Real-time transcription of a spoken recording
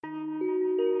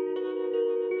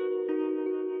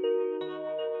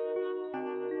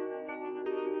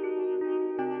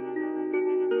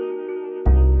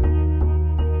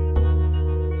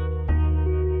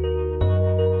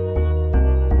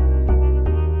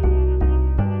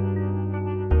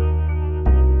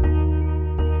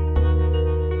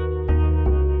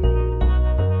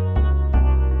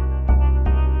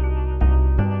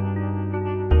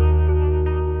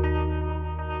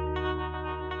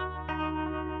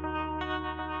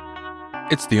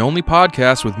It's the only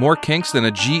podcast with more kinks than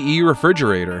a GE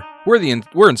refrigerator.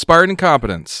 We're Inspired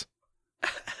Incompetence.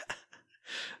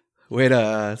 Way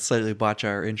to slightly botch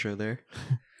our intro there.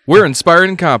 We're Inspired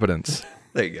Incompetence.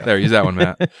 There you go. There, use that one,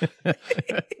 Matt.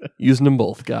 Using them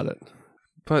both. Got it.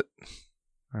 But,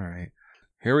 all right.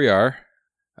 Here we are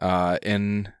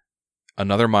in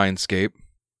another Mindscape.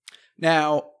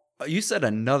 Now, you said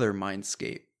another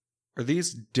Mindscape. Are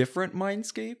these different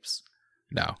Mindscapes?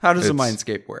 No. How does a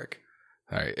Mindscape work?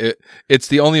 All right. It's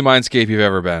the only Mindscape you've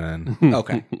ever been in.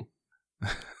 Okay.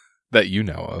 That you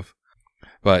know of.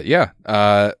 But yeah,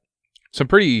 some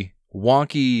pretty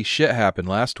wonky shit happened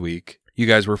last week. You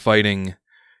guys were fighting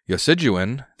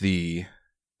Yosiduin, the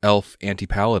elf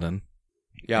anti-paladin.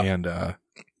 Yeah. And, I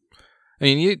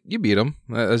mean, you beat him,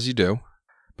 as you do.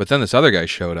 But then this other guy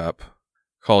showed up,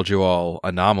 called you all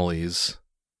anomalies,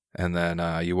 and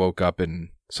then you woke up in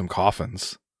some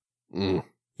coffins. Mm.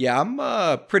 Yeah, I'm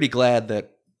pretty glad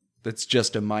that it's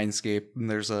just a Mindscape and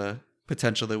there's a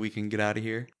potential that we can get out of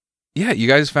here. Yeah, you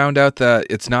guys found out that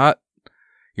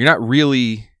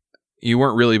you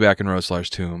weren't really back in Roslar's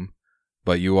tomb,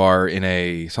 but you are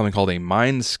in something called a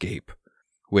Mindscape,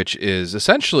 which is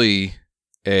essentially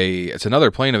it's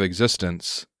another plane of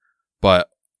existence, but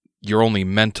you're only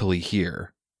mentally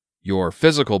here. Your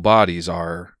physical bodies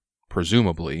are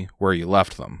presumably where you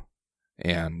left them,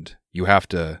 and you have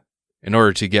to, in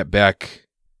order to get back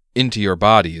into your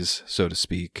bodies, so to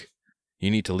speak,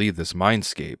 you need to leave this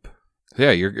Mindscape. So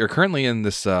yeah, you're currently in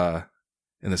this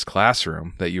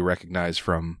classroom that you recognize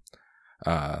from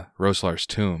Roslar's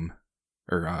tomb,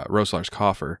 or Roslar's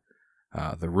coffer,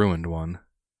 the ruined one,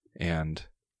 and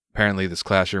apparently this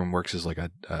classroom works as like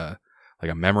a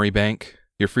memory bank.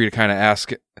 You're free to kind of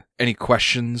ask any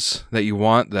questions that you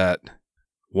want that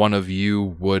one of you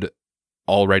would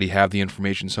already have the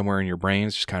information somewhere in your brain.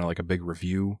 It's just kind of like a big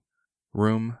review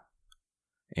room.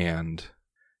 And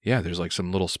yeah, there's like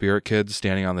some little spirit kids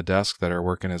standing on the desk that are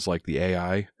working as like the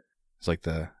AI. It's like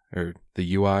the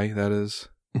UI, that is.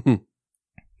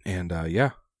 And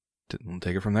yeah, we'll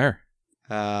take it from there.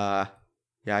 Yeah,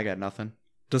 I got nothing.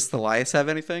 Does Thalias have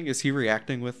anything? Is he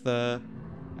reacting with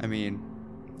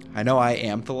I know I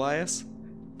am Thalias,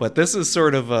 but this is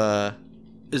sort of a...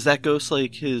 Is that ghost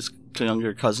like his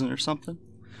younger cousin or something?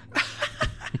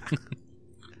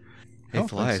 Hey,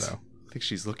 Thalias, so. I think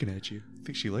she's looking at you. I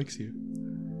think she likes you.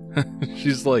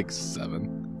 She's like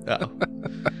 7.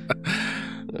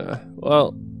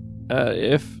 Well,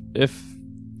 if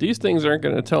these things aren't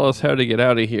going to tell us how to get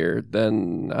out of here,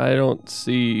 then I don't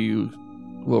see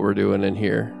what we're doing in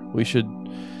here. We should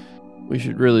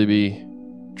really be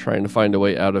trying to find a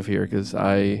way out of here, because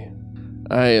I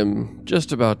am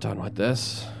just about done with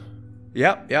this.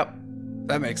 Yep,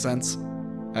 that makes sense.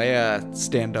 I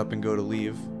stand up and go to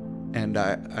leave, and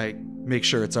I make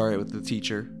sure it's all right with the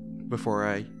teacher before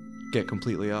I get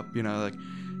completely up. Like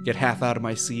get half out of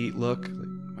my seat. Look,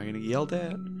 am I gonna get yelled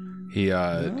at? He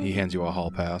hands you a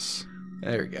hall pass.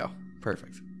 There we go.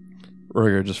 Perfect.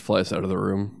 Roger just flies out of the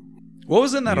room. What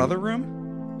was in that other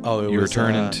room? Oh, you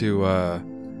return into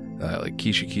like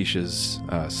Keisha's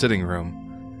sitting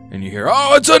room, and you hear,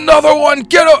 "Oh, it's another one!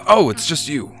 Get up! Oh, it's just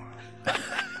you.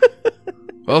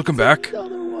 Welcome back."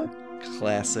 Another one.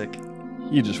 Classic.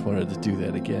 You just wanted to do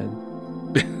that again.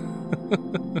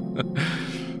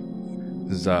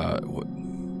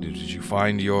 Did you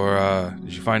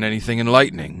find anything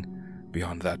enlightening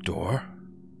beyond that door?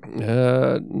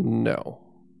 No.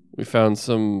 We found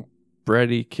some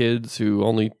bratty kids who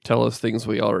only tell us things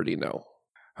we already know.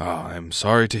 Oh, I'm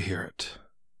sorry to hear it.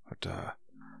 But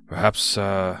perhaps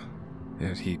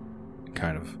he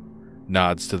kind of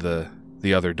nods to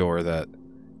the other door that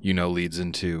leads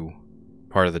into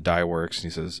part of the dye works, and he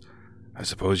says, "I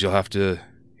suppose you'll have to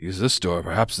use this door.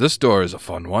 Perhaps this door is a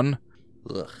fun one."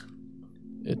 Ugh.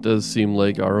 It does seem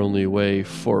like our only way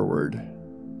forward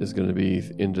is going to be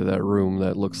into that room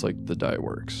that looks like the dye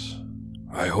works.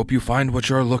 I hope you find what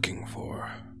you're looking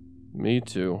for. Me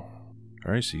too.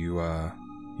 All right, so you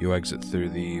exit through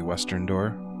the western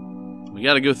door. We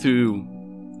gotta go through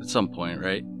at some point,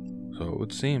 right? So it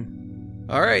would seem.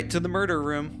 All right, to the murder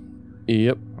room.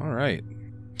 Yep. All right.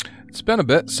 It's been a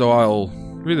bit, so I'll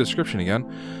read the description again.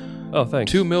 Oh, thanks.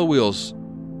 2 mill wheels.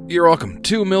 You're welcome.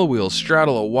 2 mill wheels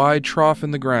straddle a wide trough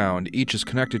in the ground. Each is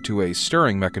connected to a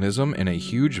stirring mechanism in a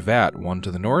huge vat, one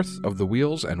to the north of the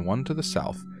wheels and one to the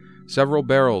south. Several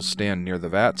barrels stand near the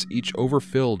vats, each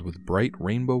overfilled with bright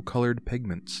rainbow-colored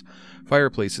pigments.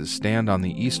 Fireplaces stand on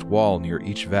the east wall near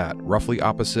each vat, roughly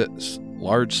opposite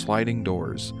large sliding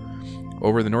doors.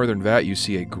 Over the northern vat, you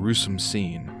see a gruesome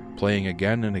scene, playing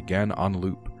again and again on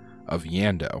loop. of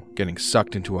Yando getting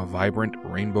sucked into a vibrant,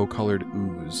 rainbow-colored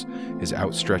ooze, his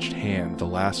outstretched hand the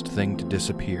last thing to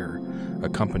disappear,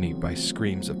 accompanied by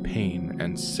screams of pain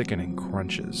and sickening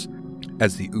crunches,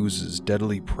 as the ooze's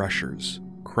deadly pressures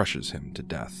crushes him to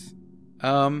death.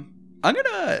 I'm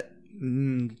gonna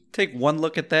take one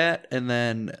look at that and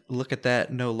then look at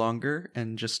that no longer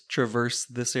and just traverse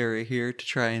this area here to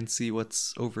try and see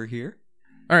what's over here.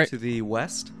 All right. To the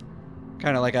west.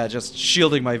 Kind of like just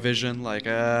shielding my vision, like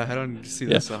I don't need to see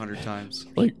this 100 times.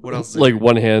 Like what else? Like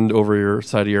one hand over your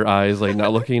side of your eyes, like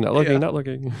not looking, not looking, Yeah. not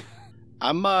looking.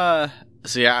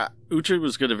 Uhtred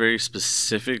was gonna very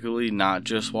specifically not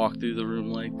just walk through the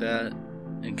room like that,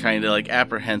 and kind of like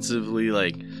apprehensively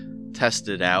like test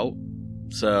it out.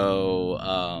 So,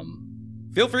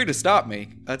 Feel free to stop me.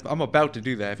 I'm about to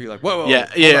do that. If you're like, whoa, yeah,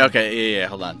 hold on. okay, yeah,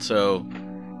 hold on. So,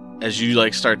 as you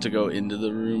like start to go into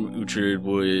the room, Uhtred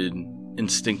would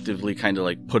instinctively kind of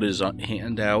like put his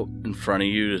hand out in front of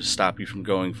you to stop you from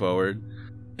going forward,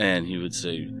 and he would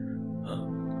say,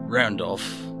 Randolph,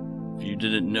 if you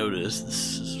didn't notice,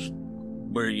 this is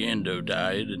where Yando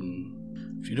died,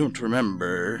 and if you don't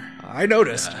remember... I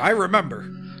noticed. I remember.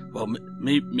 Well,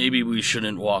 maybe we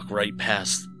shouldn't walk right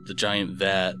past the giant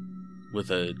vat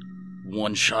with a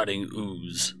one-shotting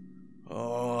ooze.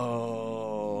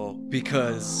 Oh,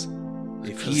 because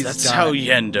if he's that's died... how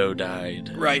Yendo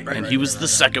died. Right, and he was the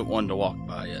second one to walk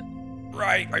by it.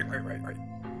 Right.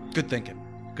 Good thinking.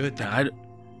 Now,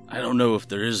 I don't know if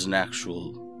there is an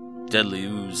actual deadly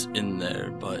ooze in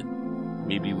there, but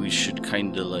maybe we should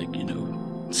kind of like,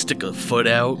 stick a foot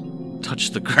out,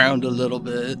 touch the ground a little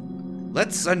bit.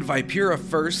 Let's send Vipera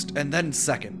first and then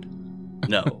second.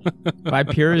 No.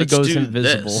 Vipera Let's goes do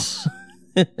invisible. this.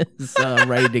 It's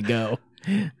ready to go.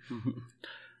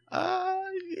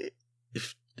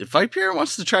 If Vipera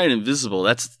wants to try an invisible,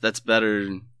 that's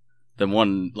better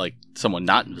than someone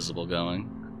not invisible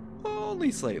going.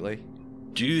 Only slightly.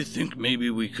 Do you think maybe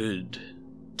we could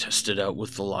test it out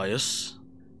with Elias?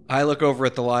 I look over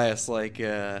at Elias like,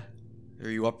 are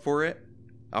you up for it?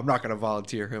 I'm not going to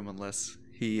volunteer him unless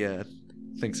he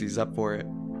thinks he's up for it.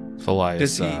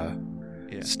 Thalias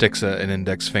Yeah. sticks an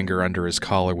index finger under his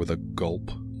collar with a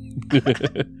gulp.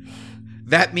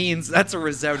 That means that's a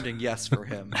resounding yes for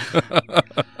him.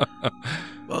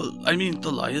 Well, I mean,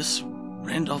 Elias,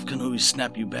 Randolph can always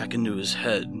snap you back into his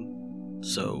head.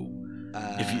 So,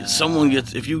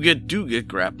 if you get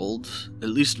grappled, at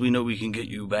least we know we can get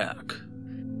you back.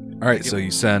 All right, so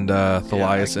you send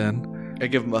Thalias in. I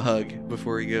give him a hug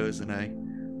before he goes, and I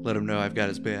let him know I've got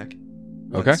his back.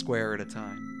 One Okay. square at a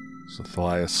time. So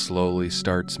Thalias slowly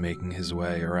starts making his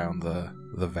way around the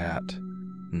vat.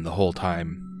 And the whole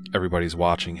time, everybody's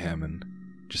watching him, and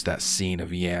just that scene of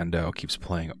Yando keeps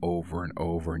playing over and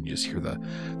over, and you just hear the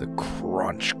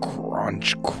crunch,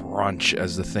 crunch, crunch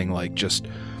as the thing just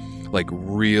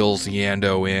reels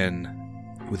Yando in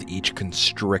with each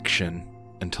constriction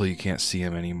until you can't see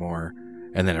him anymore,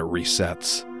 and then it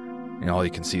resets, and all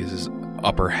you can see is his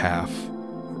upper half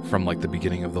from the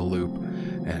beginning of the loop,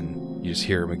 and you just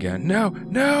hear him again, no,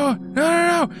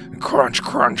 and crunch,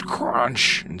 crunch,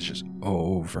 crunch, and it's just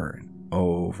over and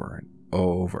over and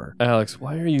over. Alex,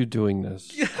 why are you doing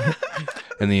this?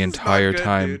 And the It's not entire good,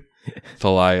 time, dude.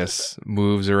 Thalias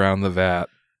moves around the vat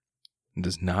and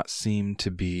does not seem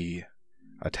to be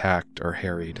attacked or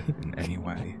harried in any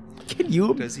way. Can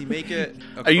you? Does he make it?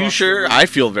 Are you across sure? the I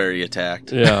feel very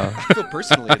attacked. Yeah. I feel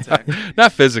personally attacked.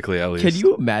 Not physically, at least. Can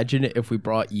you imagine if we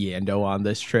brought Yando on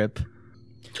this trip?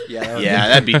 Yeah. that would Yeah,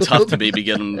 that'd be tough to maybe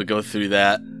get him to go through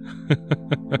that.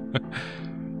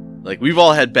 We've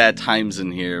all had bad times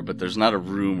in here, but there's not a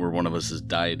room where one of us has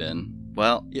died in.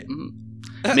 Well, Yeah.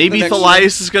 maybe The next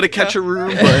Thalias is going to catch a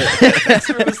room, but... Next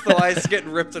room is Thalias getting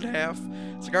ripped in half.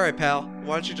 It's like, all right, pal,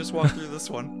 why don't you just walk through this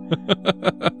one?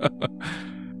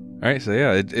 All right, so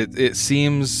yeah, it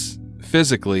seems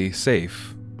physically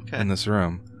safe Okay. in this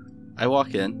room. I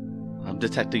walk in. I'm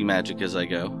detecting magic as I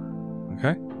go.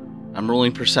 Okay, I'm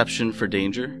rolling perception for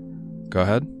danger. go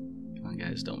ahead. Come on,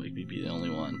 guys, don't make me be the only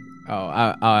one. Oh,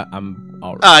 I'm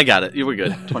all right. I got it. You were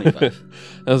good. 25.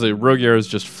 I was like, Rogier is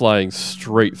just flying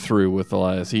straight through with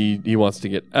Elias. He wants to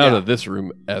get out Yeah. of this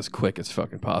room as quick as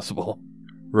fucking possible.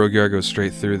 Rogier goes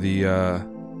straight through the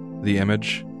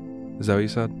image. Is that what you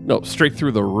said? No, straight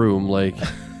through the room.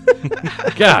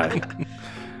 God.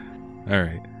 All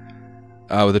right.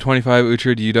 With the 25,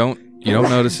 Uhtred, you don't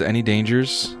notice any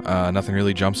dangers. Nothing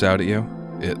really jumps out at you.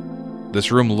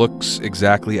 This room looks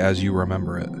exactly as you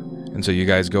remember it. And so you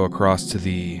guys go across to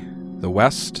the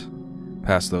west,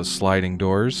 past those sliding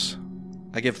doors.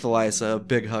 I give Thalias a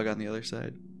big hug on the other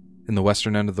side. In the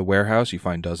western end of the warehouse, you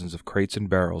find dozens of crates and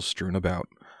barrels strewn about,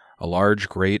 A large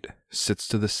grate sits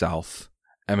to the south,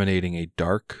 emanating a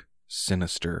dark,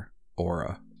 sinister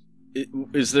aura.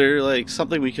 Is there like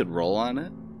something we could roll on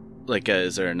it? Like,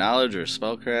 is there a knowledge or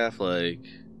spellcraft? Like,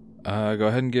 Go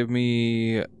ahead and give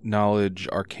me knowledge,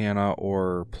 arcana,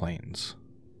 or planes.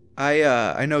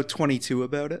 I know 22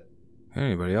 about it.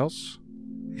 Anybody else?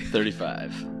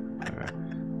 35.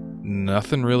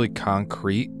 Nothing really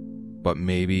concrete, but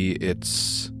maybe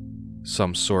it's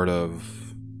some sort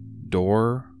of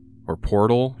door or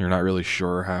portal. You're not really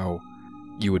sure how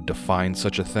you would define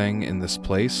such a thing in this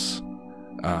place.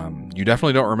 You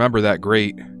definitely don't remember that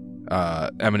grate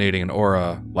emanating an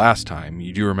aura last time.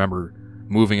 You do remember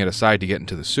moving it aside to get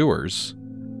into the sewers,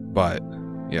 but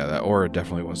yeah, that aura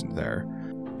definitely wasn't there.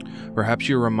 Perhaps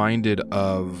you're reminded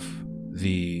of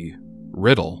the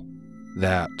riddle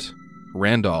that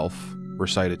Randolph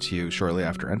recited to you shortly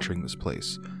after entering this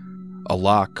place. A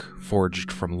lock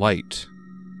forged from light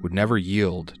would never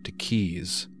yield to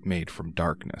keys made from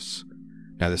darkness.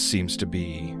 Now this seems to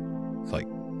be like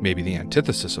maybe the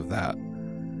antithesis of that.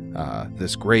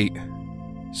 This grate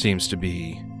seems to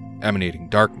be emanating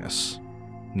darkness,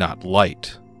 not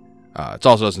light. It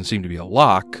also doesn't seem to be a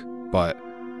lock, but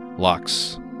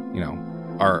locks,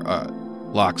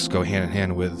 locks go hand in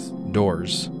hand with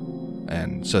doors,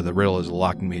 and so the riddle is a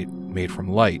lock made from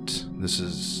light.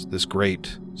 This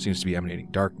grate seems to be emanating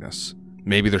darkness.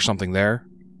 Maybe there's something there,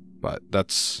 but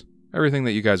that's everything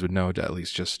that you guys would know, at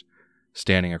least just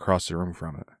standing across the room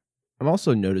from it. I'm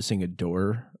also noticing a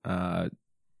door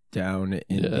down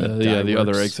in the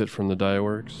other Dyeworks. exit from the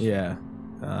Dyeworks. Yeah,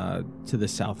 to the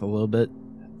south a little bit.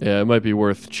 Yeah, it might be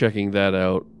worth checking that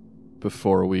out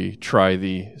before we try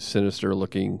the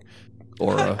sinister-looking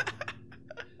aura.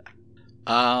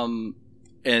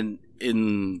 And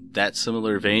in that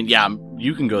similar vein,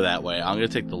 you can go that way. I'm gonna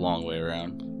take the long way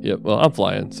around. Yep. Well, I'm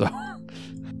flying, so.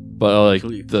 But like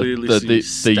Clearly see the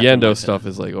stepping Yendo with stuff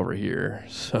is like over here.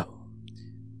 So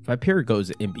Vipera goes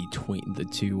in between the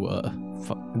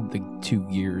two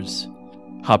gears.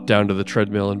 hop down to the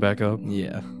treadmill and back up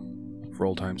Yeah. For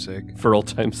old time's sake. for old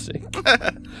time's sake.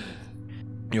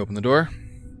 You open the door.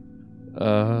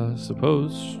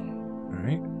 Suppose. All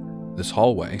right. This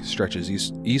hallway stretches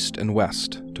east and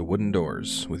west to wooden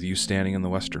doors, with you standing in the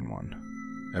western one.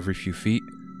 Every few feet,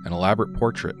 an elaborate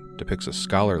portrait depicts a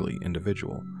scholarly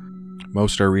individual.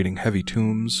 Most are reading heavy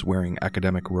tomes, wearing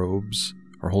academic robes,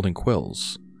 or holding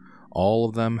quills. All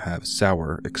of them have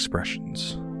sour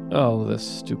expressions. Oh, this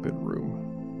stupid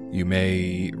room. You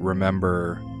may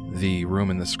remember the room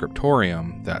in the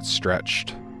scriptorium that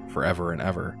stretched forever and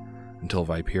ever until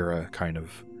Vipera kind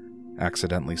of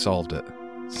accidentally solved it.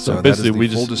 So that is basically,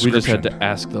 the full we just had description. to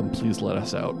ask them, please let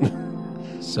us out.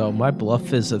 So my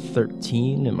bluff is a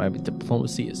 13 and my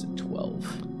diplomacy is a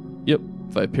 12. Yep.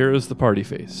 Vipera's the party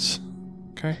face.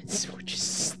 Okay. Which is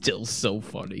still so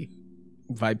funny.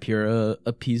 Vipera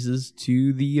appeases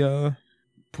to the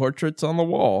portraits on the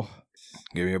wall.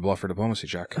 Give me a bluff or diplomacy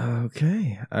check.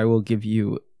 Okay, I will give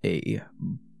you a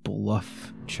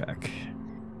bluff check.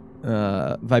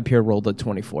 Vipera rolled a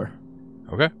 24.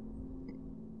 Okay.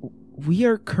 We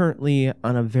are currently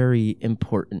on a very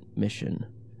important mission.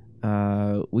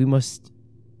 We must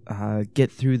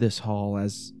get through this hall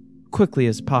as quickly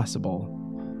as possible,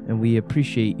 and we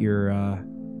appreciate your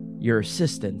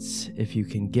assistance if you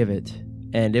can give it,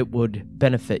 and it would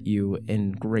benefit you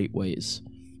in great ways.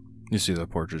 You see the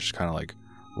portraits just kind of like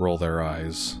roll their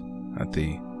eyes at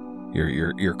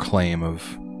your claim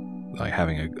of like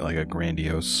having a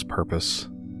grandiose purpose.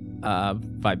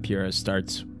 Vipera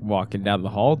starts walking down the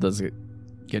hall. Does it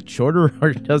get shorter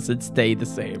or does it stay the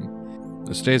same?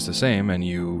 It stays the same, and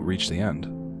you reach the end.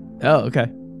 Oh, okay.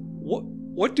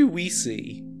 What do we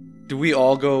see? Do we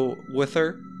all go with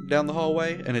her down the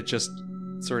hallway and it just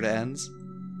sort of ends?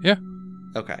 Yeah.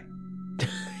 Okay.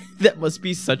 That must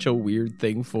be such a weird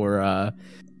thing for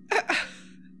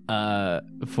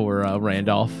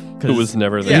Randolph, Who was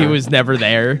never He there. was never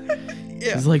there.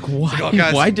 Yeah. He's like, why? like, "Oh,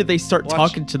 guys, why did they start watch."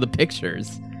 talking to the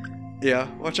pictures? Yeah.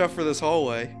 Watch out for this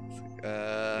hallway.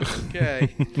 Okay.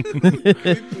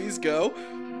 Please go.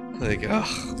 Like, oh,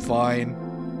 fine.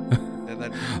 And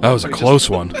then That was a everybody close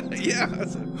one. Yeah. I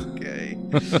was like, okay.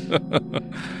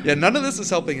 Yeah. None of this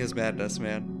is helping his madness,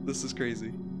 man. This is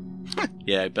crazy.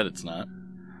 Yeah, I bet it's not.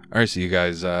 All right, so you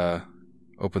guys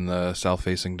open the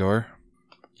south-facing door.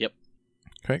 Yep.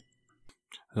 Okay.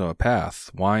 So a path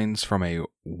winds from a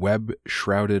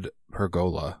web-shrouded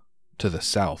pergola to the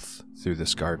south through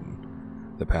this garden.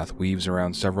 The path weaves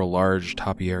around several large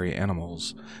topiary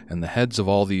animals, and the heads of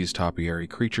all these topiary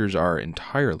creatures are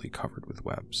entirely covered with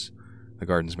webs. The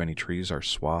garden's many trees are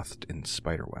swathed in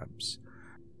spider webs.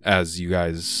 As you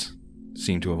guys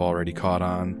seem to have already caught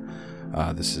on.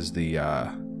 This is the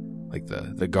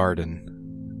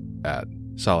garden at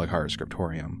Salighar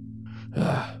Scriptorium.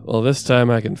 Well, this time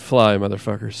I can fly,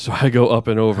 motherfuckers. So I go up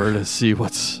and over to see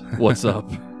what's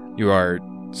up. You are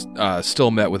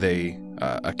still met with a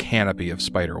canopy of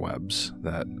spider webs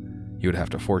that you would have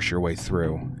to force your way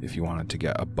through if you wanted to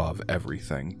get above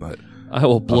everything. But I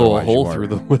will blow a otherwise hole you are- through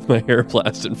them with my air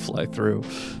blast and fly through.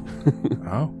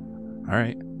 Oh, all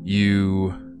right.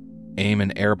 You aim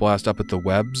an air blast up at the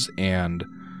webs, and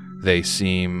they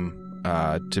seem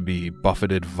to be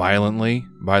buffeted violently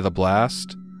by the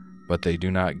blast, but they do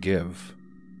not give.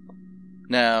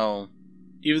 Now,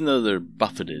 even though they're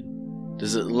buffeted,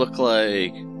 does it look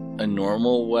like a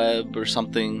normal web or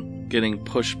something getting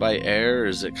pushed by air, or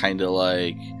is it kind of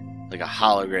like a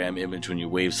hologram image when you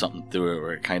wave something through it,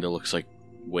 where it kind of looks like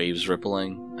waves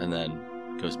rippling and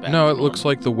then goes back? No, to it looks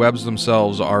normal? like the webs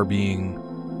themselves are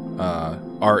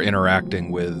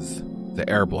interacting with the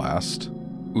air blast.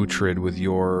 Uhtred, with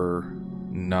your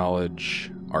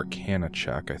knowledge arcana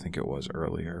check, I think it was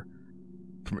earlier,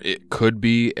 it could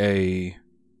be a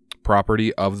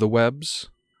property of the webs,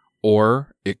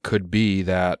 or it could be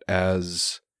that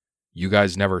as you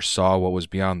guys never saw what was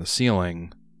beyond the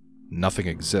ceiling, nothing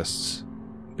exists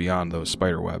beyond those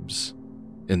spider webs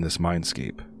in this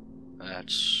mindscape.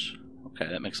 That's okay.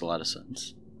 That makes a lot of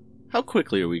sense. How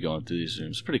quickly are we going through these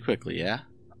rooms? Pretty quickly, yeah.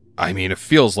 I mean, it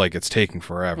feels like it's taking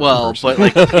forever. Well, personally.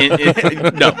 but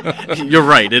like, no, you're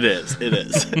right. It is.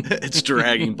 It's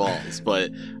dragging balls.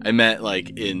 But I meant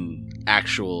like in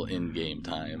actual in-game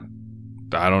time.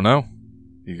 I don't know.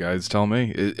 You guys tell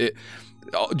me.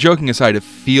 Joking aside, it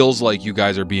feels like you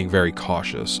guys are being very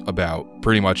cautious about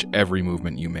pretty much every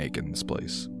movement you make in this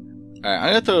place. All right, I'm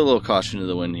gonna throw a little caution to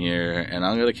the wind here, and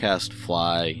I'm gonna cast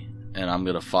Fly, and I'm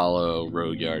gonna follow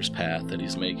Rogyar's path that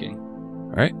he's making.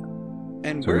 All right.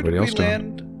 And So where did everybody we else doing?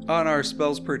 land on our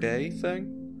spells per day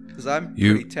thing? Because I'm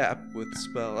You- pretty tapped with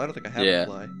spell. I don't think I have Yeah.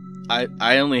 fly.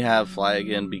 I only have Fly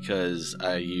again because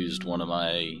I used one of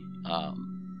my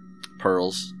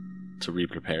pearls to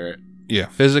re-prepare it. Yeah,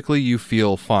 physically you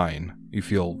feel fine. You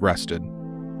feel rested.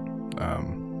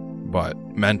 But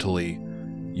mentally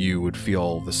you would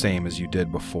feel the same as you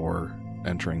did before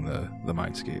entering the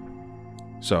mindscape.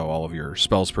 So all of your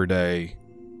spells per day,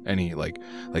 any like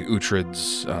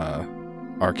Uhtred's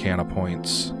arcana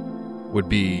points would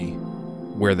be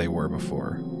where they were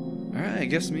before. All right, I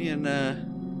guess me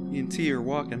and T are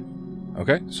walking.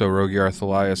 Okay, so Rogyar,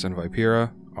 Thalias, and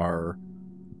Vipera are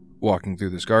walking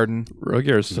through this garden.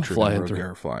 Rogyar's still Uhtred flying and through.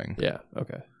 Rogyar are flying. Yeah,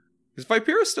 okay. Is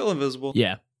Vipera still invisible?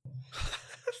 Yeah.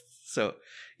 So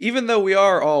even though we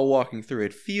are all walking through,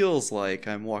 it feels like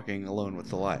I'm walking alone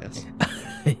with Elias.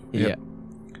 Yeah.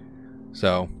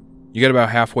 So you get about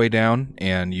halfway down,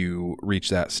 and you reach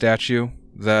that statue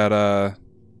that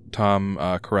Tom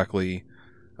correctly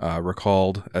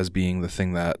recalled as being the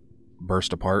thing that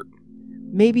burst apart.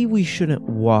 Maybe we shouldn't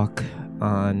walk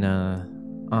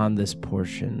on this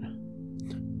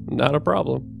portion. Not a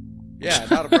problem. Yeah,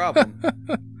 not a problem.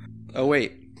 Oh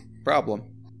wait, problem.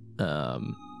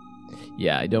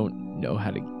 Yeah, I don't know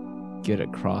how to get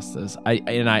across this.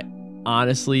 I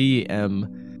honestly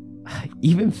am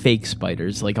even fake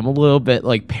spiders. Like I'm a little bit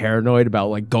like paranoid about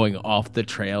like going off the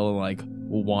trail and like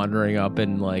wandering up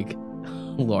in like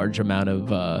large amount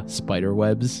of spider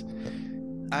webs.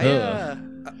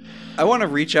 I want to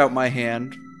reach out my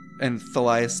hand and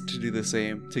Thalias to do the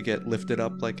same to get lifted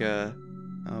up like a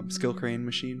skill crane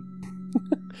machine.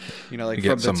 You know, like You get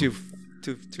from the some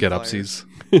two Get flyers. upsies.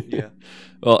 Yeah.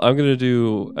 Well, I'm gonna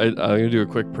do a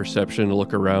quick perception to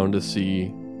look around to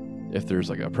see if there's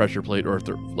like a pressure plate or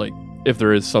if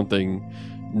there is something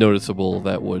noticeable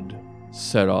that would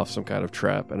set off some kind of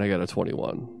trap. And I got a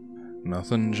 21.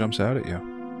 Nothing jumps out at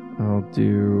you. I'll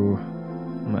do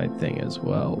my thing as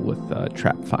well with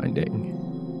trap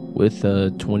finding with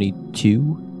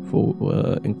 22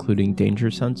 for including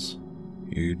danger sense.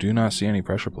 You do not see any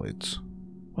pressure plates,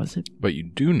 Was it? but you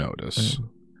do notice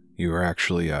you are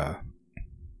actually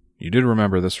you did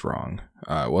remember this wrong.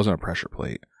 It wasn't a pressure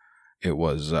plate. It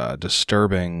was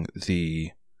disturbing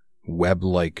the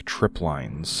web-like trip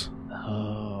lines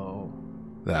Oh.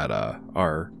 that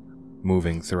are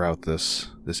moving throughout this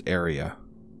area.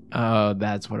 Oh,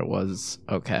 that's what it was.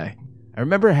 Okay. I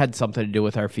remember it had something to do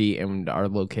with our feet and our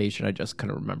location. I just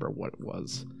couldn't remember what it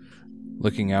was.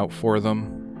 Looking out for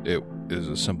them, it is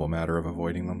a simple matter of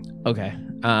avoiding them. Okay.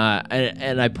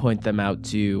 And I point them out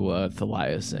to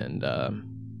Thalias and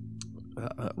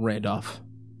Randolph.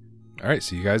 All right,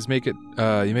 so you guys make it.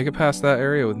 You make it past that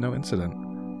area with no incident,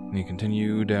 and you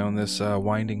continue down this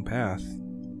winding path.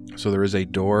 So there is a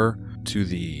door to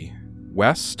the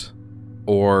west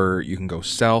or you can go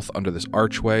south under this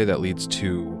archway that leads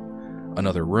to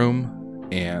another room,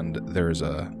 and there's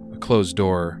a closed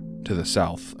door to the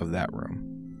south of that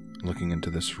room. Looking into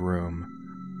this room,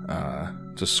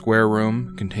 it's a square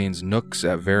room, contains nooks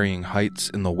at varying heights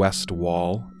in the west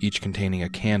wall, each containing a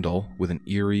candle with an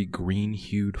eerie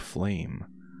green-hued flame.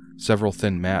 Several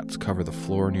thin mats cover the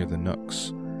floor near the nooks.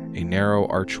 A narrow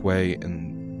archway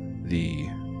in the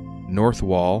north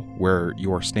wall, where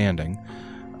you are standing,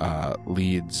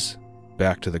 leads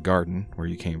back to the garden where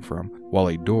you came from, while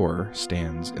a door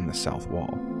stands in the south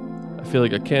wall. I feel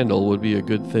like a candle would be a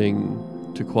good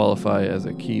thing to qualify as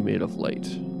a key made of light.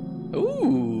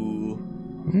 Ooh,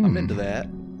 I'm into that.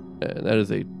 And that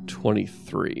is a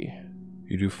 23.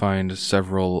 You do find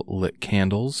several lit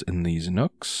candles in these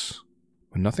nooks,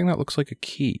 but nothing that looks like a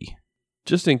key.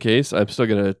 Just in case, I'm still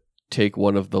going to take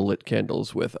one of the lit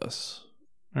candles with us.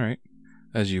 All right.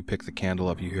 As you pick the candle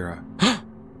up, you hear a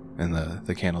and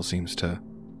the candle seems to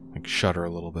shudder a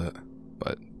little bit,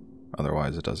 but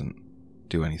otherwise it doesn't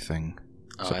do anything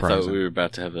surprising. I thought we were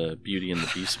about to have a Beauty and the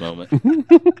Beast moment.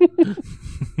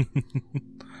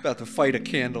 About to fight a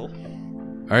candle.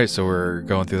 All right, so we're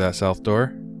going through that south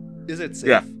door. Is it safe?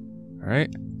 Yeah. All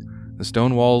right. The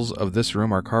stone walls of this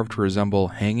room are carved to resemble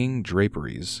hanging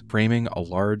draperies, framing a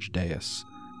large dais.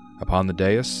 Upon the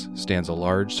dais stands a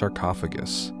large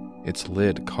sarcophagus, its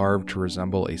lid carved to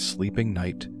resemble a sleeping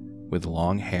knight with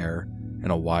long hair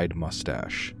and a wide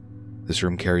mustache. This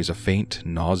room carries a faint,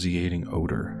 nauseating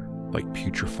odor, like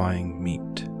putrefying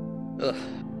meat. Ugh.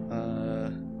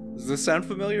 Does this sound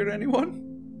familiar to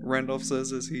anyone? Randolph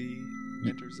says as he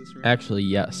enters this room. Actually,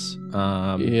 yes.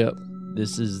 Yep.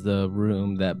 This is the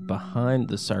room that behind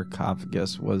the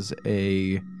sarcophagus was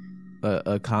a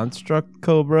construct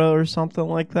cobra or something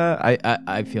like that.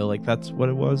 I feel like that's what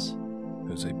it was.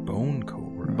 It was a bone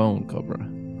cobra. Bone cobra.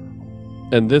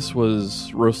 And this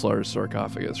was Roslar's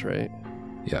sarcophagus, right?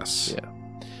 Yes. Yeah.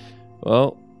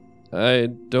 Well, I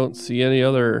don't see any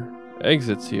other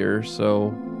exits here,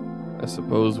 so I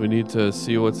suppose we need to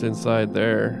see what's inside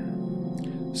there.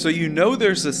 So you know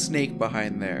there's a snake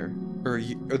behind there, or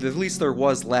at least there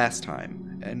was last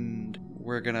time, and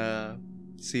we're gonna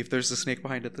see if there's a snake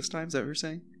behind it this time. Is that what you're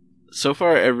saying? So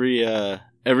far, every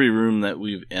room that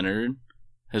we've entered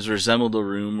has resembled a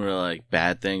room where like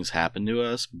bad things happen to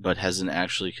us, but hasn't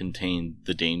actually contained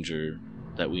the danger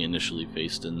that we initially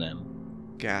faced in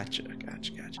them. Gotcha.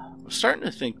 I'm starting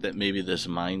to think that maybe this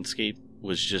mindscape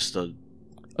was just a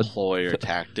ploy or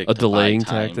tactic, A to delaying buy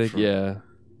time tactic, from-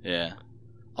 yeah.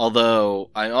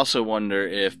 Although I also wonder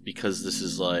if, because this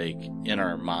is like in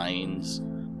our minds,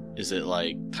 is it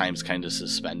like time's kind of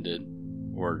suspended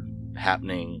or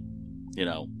happening,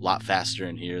 a lot faster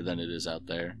in here than it is out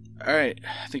there. All right,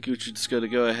 I think we should just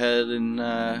go ahead and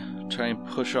try and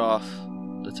push off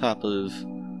the top of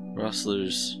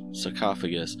Rosler's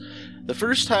sarcophagus. The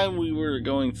first time we were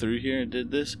going through here and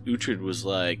did this, Uhtred was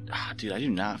like, dude, I do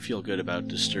not feel good about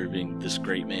disturbing this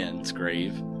great man's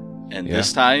grave. And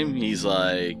this time, he's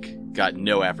like, got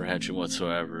no apprehension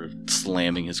whatsoever,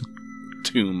 slamming his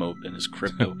tomb open, his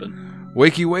crypt open.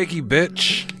 Wakey, wakey,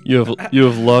 bitch. You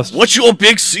have lost. What's your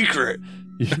big secret?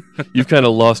 You've kind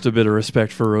of lost a bit of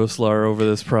respect for Roslar over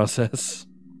this process.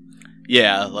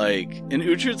 Yeah, like, in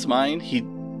Uhtred's mind, he,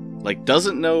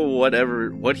 doesn't know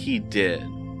what he did.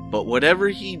 But whatever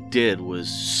he did was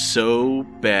so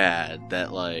bad that,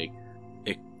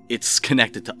 it's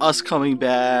connected to us coming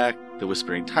back, the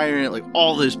Whispering Tyrant,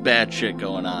 all this bad shit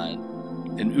going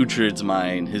on. In Uhtred's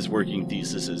mind, his working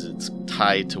thesis is it's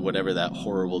tied to whatever that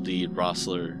horrible deed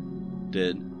Rosler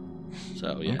did.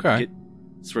 So, yeah. Okay.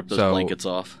 Let's rip those So- blankets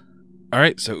off. All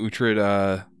right, so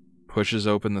Uhtred pushes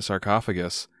open the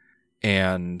sarcophagus,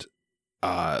 and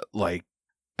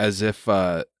as if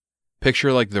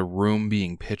picture the room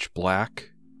being pitch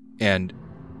black, and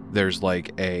there's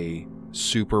a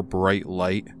super bright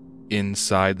light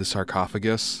inside the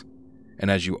sarcophagus, and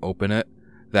as you open it,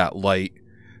 that light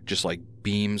just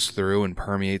beams through and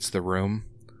permeates the room.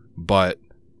 But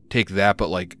take that,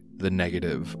 but the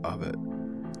negative of it.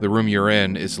 The room you're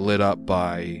in is lit up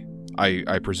by,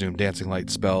 I presume, dancing light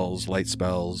spells,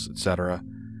 etc.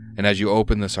 And as you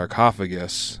open the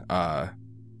sarcophagus,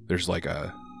 there's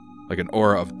an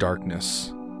aura of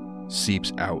darkness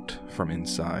seeps out from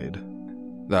inside.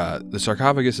 The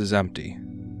sarcophagus is empty,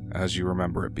 as you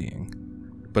remember it being.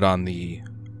 But on the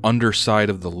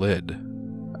underside of the lid,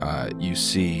 you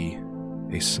see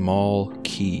a small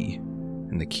key,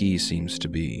 and the key seems to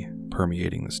be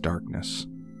permeating this darkness.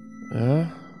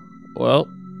 Well,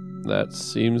 that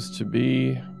seems to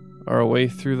be our way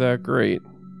through that grate.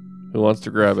 Who wants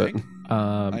to grab it?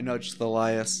 I nudged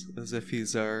Thalias as if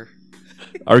he's our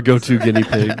Our go-to guinea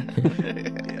pig.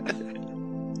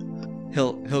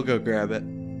 He'll go grab it.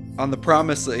 On the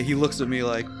promise that he looks at me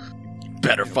like,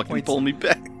 Better fucking pull me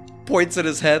back. points at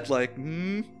his head like,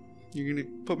 you're gonna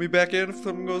put me back in if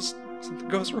something goes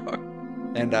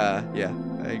wrong. And yeah,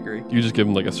 I agree. You just give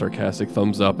him like a sarcastic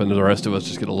thumbs up, and the rest of us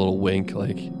just get a little wink,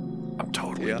 like, I'm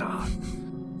totally not.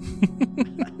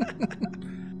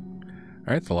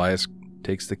 All right, Thalias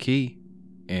takes the key,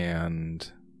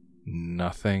 and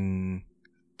nothing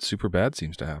super bad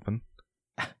seems to happen.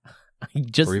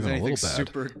 Just Or even a Anything little bad.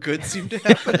 super good seemed to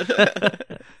happen.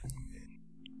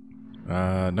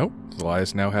 Nope.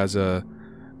 Thalias now has a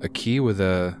key with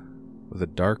a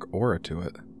dark aura to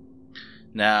it.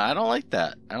 Nah, I don't like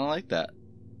that.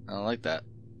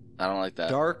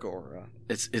 Dark aura.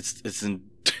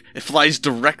 It flies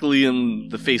directly in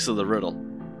the face of the riddle.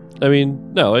 I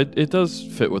mean, no, it does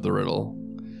fit with the riddle.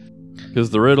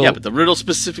 Because the riddle... Yeah, but the riddle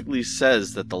specifically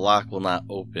says that the lock will not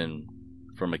open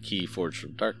from a key forged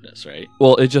from darkness, right?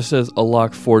 Well, it just says a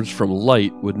lock forged from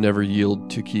light would never yield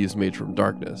to keys made from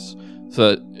darkness.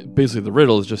 So that basically the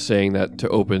riddle is just saying that to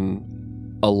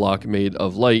open a lock made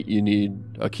of light, you need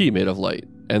a key made of light.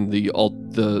 And the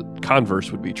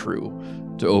converse would be true.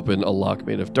 To open a lock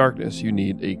made of darkness, you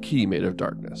need a key made of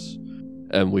darkness.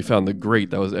 And we found the grate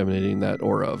that was emanating that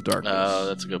aura of darkness. Oh,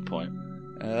 that's a good point.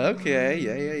 Okay,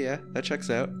 yeah. That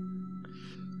checks out.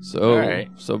 So, Alright.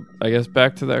 so I guess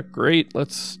back to that grate.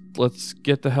 Let's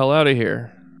get the hell out of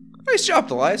here. Nice job,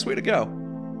 Thalias. Way to go.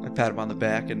 I pat him on the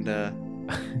back and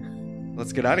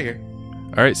let's get out of here.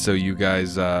 All right, so you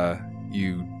guys,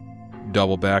 you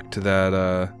double back to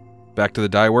that, back to the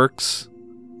dye works.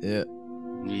 Yeah.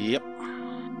 Yep.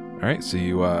 All right, so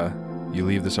you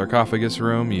leave the sarcophagus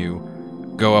room. You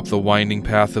go up the winding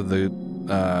path of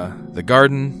the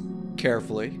garden.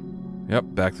 Carefully. Yep,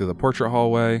 back through the portrait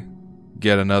hallway.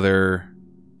 Get another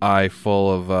eye full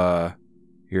of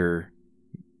your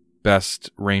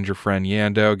best ranger friend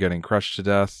Yando getting crushed to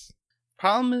death.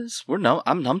 Problem is,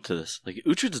 I'm numb to this. Like,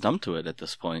 Uhtred's numb to it at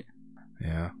this point.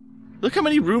 Yeah. Look how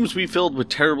many rooms we filled with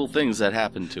terrible things that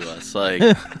happened to us. Like,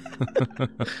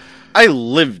 I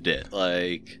lived it.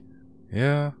 Like,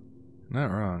 Yeah,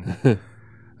 not wrong.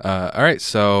 All right,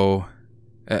 so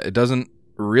it doesn't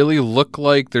really look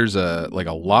like there's a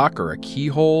lock or a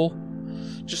keyhole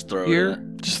just throw here. it.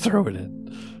 Just throw it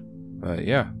in. But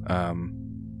yeah, All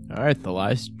right,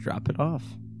 Thalias, drop it off.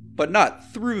 But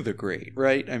not through the grate,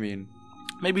 right? I mean,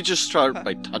 Maybe just start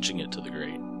by touching it to the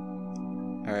grate.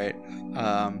 all right.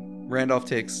 Randolph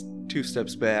takes 2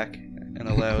 steps back and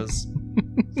allows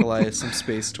Thalias some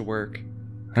space to work. All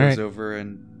Goes right. over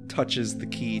and touches the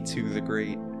key to the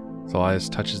grate.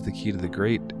 Thalias touches the key to the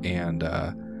grate, and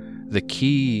the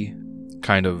key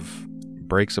kind of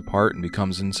breaks apart and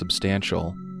becomes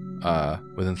insubstantial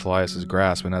within Thalias's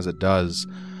grasp. And as it does,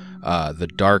 the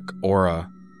dark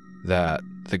aura that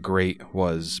the grate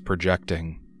was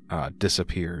projecting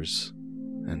disappears,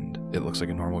 and it looks like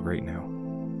a normal grate now.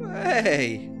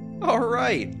 Hey! All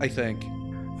right, I think.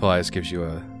 Thalias gives you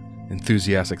a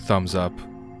enthusiastic thumbs up.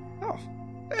 Oh,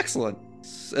 excellent.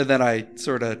 And then I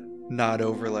sort of nod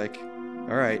over like,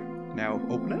 all right, now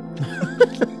open it.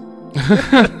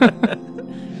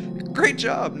 Great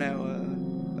job. Now,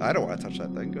 I don't want to touch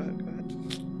that thing. Go ahead.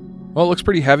 Well, it looks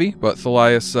pretty heavy, but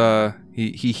Thalias,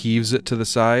 he heaves it to the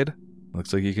side.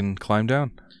 Looks like he can climb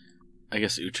down. I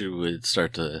guess Uhtred would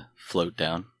start to float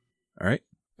down. All right.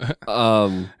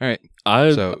 All right.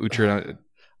 I So, Uhtred,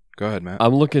 go ahead, Matt.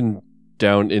 I'm looking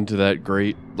down into that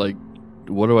grate. Like,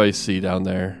 what do I see down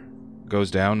there? Goes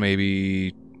down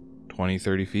maybe 20,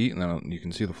 30 feet, and then you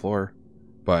can see the floor.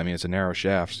 But, I mean, it's a narrow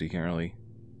shaft, so you can't really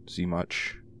see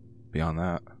much beyond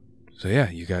that. So, yeah,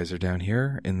 you guys are down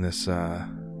here in this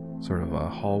sort of a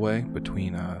hallway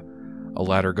between a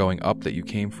ladder going up that you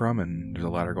came from, and there's a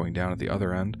ladder going down at the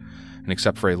other end. And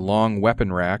except for a long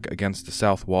weapon rack against the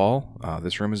south wall,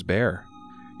 this room is bare.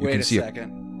 You Wait can a see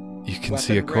second. You can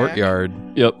see a Weapon rack? courtyard.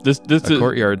 Yep, this A is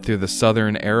courtyard through the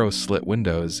southern arrow slit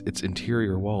windows, its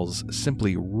interior walls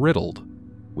simply riddled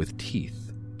with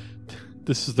teeth.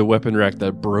 this is the weapon rack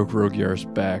that broke Rogyar's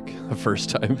back the first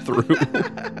time through.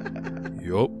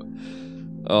 Yup.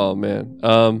 Oh man.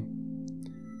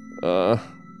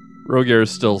 Rogyar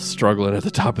is still struggling at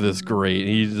the top of this grate.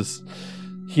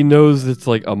 He knows it's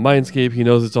like a mindscape. He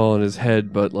knows it's all in his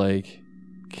head, but like,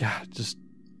 God, just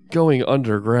going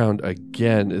underground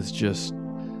again is just.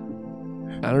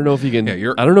 I don't know if he can.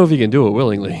 Yeah, I don't know if he can do it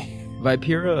willingly.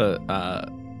 Vipera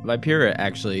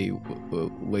actually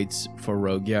waits for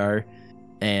Rogyar,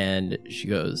 and she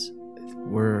goes,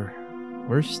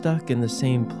 "We're stuck in the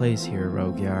same place here,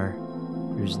 Rogyar.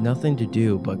 There's nothing to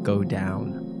do but go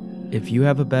down." if you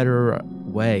have a better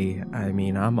way, I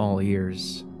mean, I'm all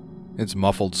ears. It's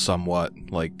muffled somewhat,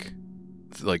 like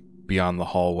beyond the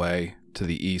hallway to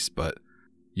the east, but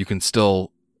you can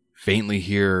still faintly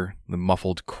hear the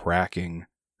muffled cracking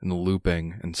and the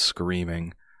looping and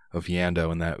screaming of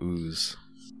Yando and that ooze.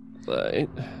 I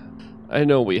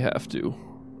know we have to.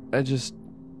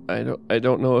 I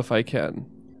don't know if I can.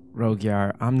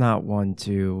 Rogyar, I'm not one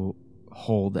to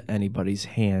hold anybody's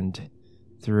hand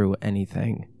through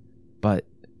anything, but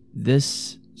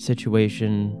this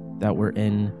situation that we're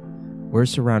in, we're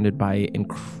surrounded by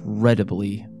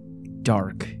incredibly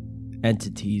dark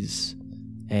entities,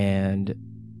 and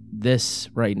this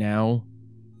right now,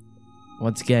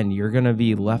 once again, you're gonna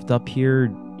be left up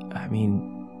here. I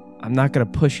mean, I'm not gonna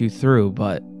push you through,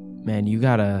 but man,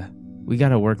 we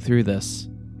gotta work through this.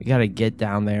 We gotta get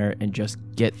down there and just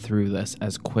get through this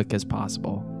as quick as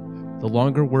possible. The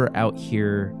longer we're out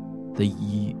here,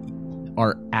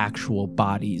 our actual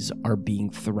bodies are being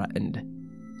threatened.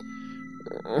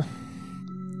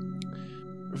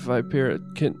 Viper,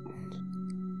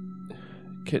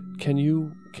 can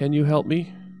you help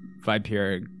me?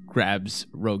 Viper grabs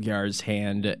Rogyar's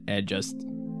hand and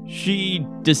she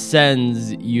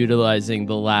descends utilizing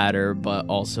the ladder, but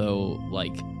also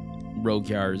like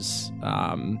Rogyar's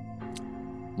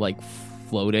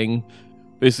floating.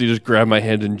 Basically just grab my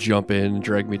hand and jump in and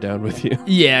drag me down with you.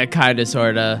 Yeah, kinda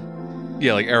sorta.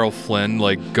 Yeah, like Errol Flynn,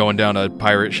 like going down a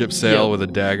pirate ship sail with a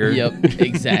dagger. Yep,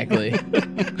 exactly.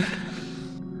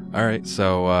 All right,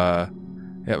 so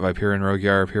Viper and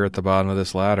Rogyar appear at the bottom of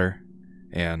this ladder,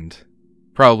 and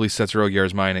probably sets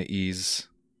Rogyar's mind at ease,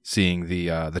 seeing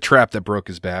the trap that broke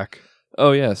his back.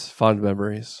 Oh yes, fond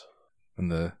memories.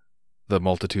 And the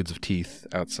multitudes of teeth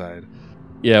outside.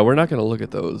 Yeah, we're not going to look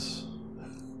at those.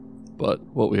 But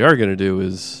what we are going to do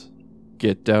is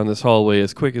get down this hallway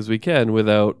as quick as we can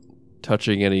without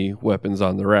touching any weapons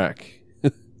on the rack.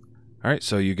 All right,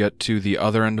 so you get to the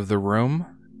other end of the room,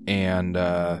 and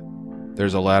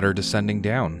there's a ladder descending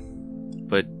down.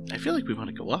 But I feel like we want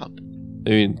to go up. I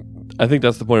mean, I think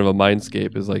that's the point of a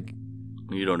mindscape, is like...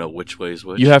 You don't know which way is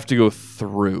which. You have to go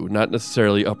through, not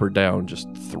necessarily up or down, just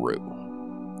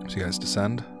through. So you guys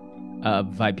descend?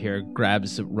 Viper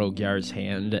grabs Rogyar's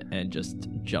hand and just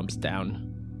jumps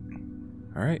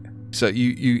down. All right. So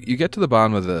you get to the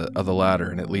bottom of the ladder,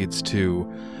 and it leads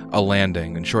to a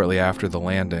landing. And shortly after the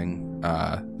landing,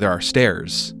 there are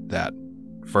stairs that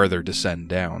further descend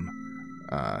down.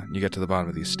 You get to the bottom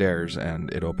of these stairs,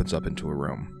 and it opens up into a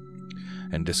room.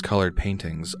 And discolored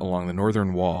paintings along the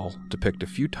northern wall depict a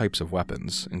few types of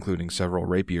weapons, including several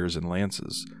rapiers and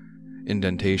lances.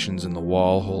 Indentations in the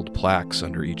wall hold plaques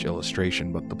under each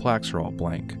illustration, but the plaques are all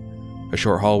blank. A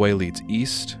short hallway leads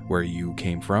east, where you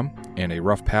came from, and a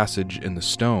rough passage in the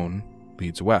stone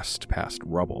leads west past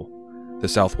rubble. The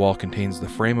south wall contains the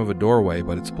frame of a doorway,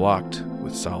 but it's blocked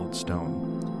with solid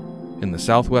stone. In the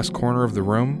southwest corner of the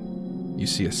room, you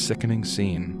see a sickening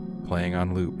scene playing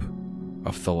on loop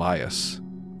of Thalias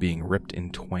being ripped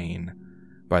in twain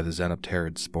by the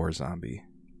Zenopterid spore zombie.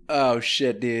 Oh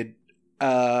shit, dude.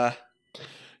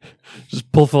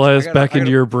 Just pull Thalias back into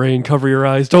your brain, cover your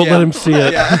eyes, don't let him see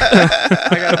it. Yeah.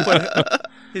 I gotta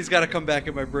he's gotta come back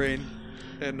in my brain.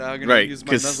 And I'm gonna use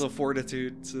my mental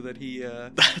fortitude so that he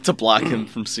to block him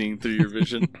from seeing through your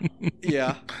vision.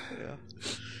 Yeah.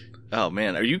 Oh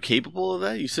man, are you capable of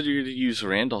that? You said you're gonna use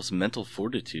Randall's mental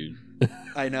fortitude.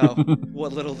 I know.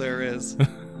 What little there is.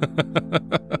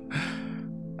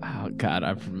 Oh god,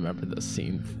 I remember this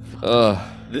scene.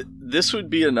 This would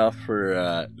be enough for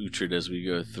Uhtred as we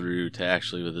go through to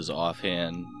actually, with his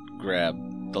offhand, grab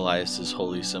Thalias'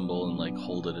 holy symbol and like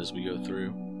hold it as we go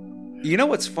through. You know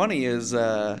what's funny is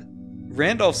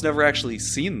Randolph's never actually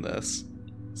seen this.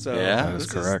 So yeah, that is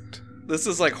correct. This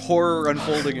is like horror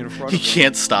unfolding in front of him. He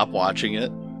can't stop watching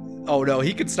it. Oh no,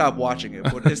 he can stop watching it,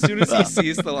 but as soon as he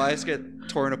sees Thalias get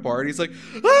torn apart, he's like,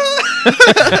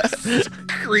 ah!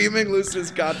 Screaming, losing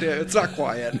his goddamn. It's not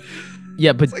quiet.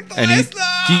 Yeah, but It's like, Thalias,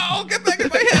 no! Get back in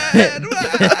my head!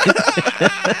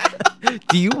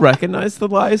 Do you recognize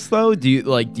Thalias though? Do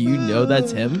you know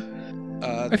that's him?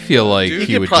 I feel like dude,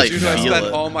 he would probably just Who I know. feel spent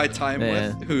it. all my time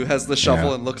with, who has the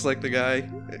shovel and looks like the guy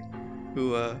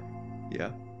who,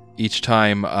 yeah. Each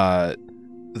time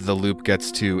the loop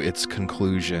gets to its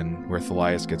conclusion, where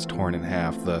Thalias gets torn in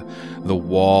half, the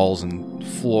walls and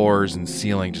floors and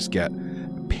ceiling just get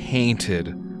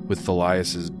painted with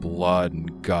Thalias's blood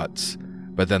and guts.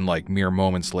 But then, like mere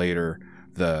moments later,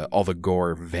 all the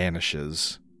gore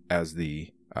vanishes as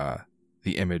the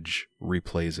image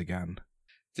replays again.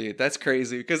 Dude, that's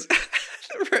crazy because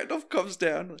Randolph comes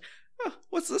down. Like, oh,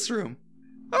 what's this room?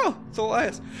 Oh, it's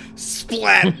Elias.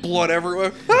 Splat, blood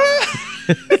everywhere.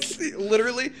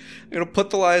 Literally, I'm going to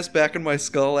put Elias back in my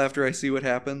skull after I see what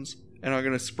happens, and I'm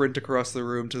going to sprint across the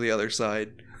room to the other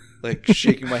side, like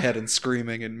shaking my head and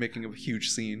screaming and making a huge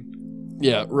scene.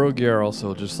 Yeah, Rogier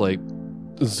also just like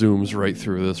zooms right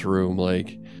through this room.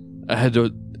 Like, I had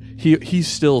to. He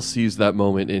still sees that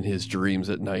moment in his dreams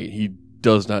at night. He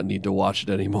does not need to watch it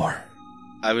anymore.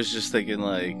 I was just thinking,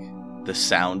 like, the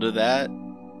sound of that,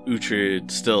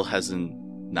 Uhtred still hasn't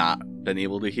not been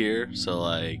able to hear, so,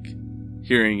 like,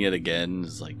 hearing it again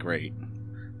is, like, great.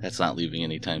 That's not leaving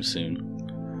anytime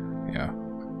soon. Yeah.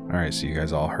 Alright, so you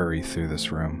guys all hurry through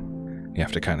this room. You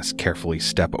have to kind of carefully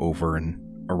step over and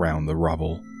around the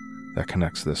rubble that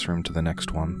connects this room to the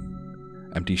next one.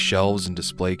 Empty shelves and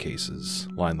display cases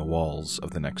line the walls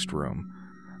of the next room.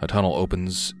 A tunnel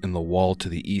opens in the wall to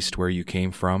the east where you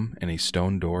came from, and a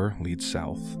stone door leads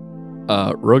south.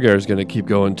 Rogier is going to keep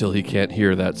going until he can't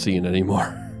hear that scene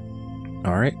anymore.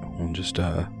 Alright, we'll just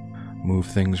move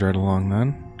things right along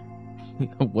then.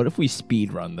 What if we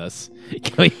speed run this?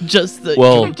 Can we just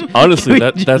Well, honestly,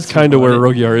 that's just kind of run where it?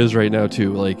 Rogier is right now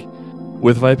too. Like,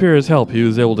 with Vipera's help, he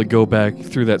was able to go back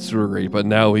through that sewer grate, but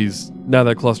now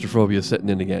that claustrophobia is setting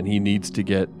in again. He needs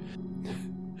to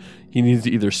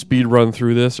either speed run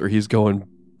through this or he's going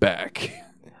back.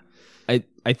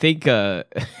 I think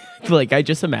like I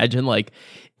just imagine like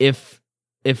if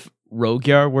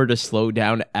Rogier were to slow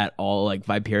down at all, like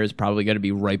Vipera is probably going to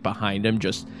be right behind him,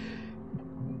 just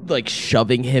like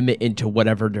shoving him into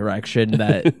whatever direction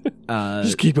that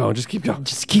Just keep going. Just keep going.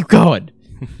 just keep going.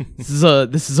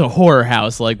 This is a horror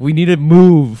house. Like, we need to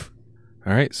move.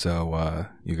 Alright, so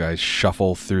you guys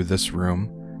shuffle through this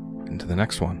room into the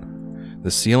next one.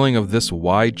 The ceiling of this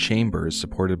wide chamber is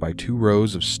supported by 2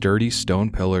 rows of sturdy stone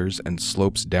pillars and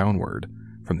slopes downward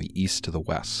from the east to the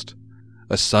west.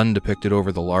 A sun depicted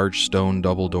over the large stone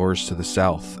double doors to the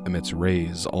south emits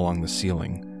rays along the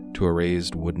ceiling to a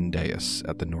raised wooden dais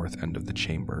at the north end of the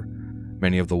chamber.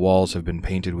 Many of the walls have been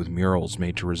painted with murals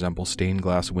made to resemble stained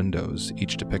glass windows,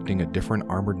 each depicting a different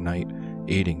armored knight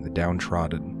aiding the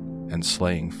downtrodden and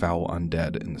slaying foul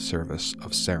undead in the service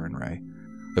of Sarenrae.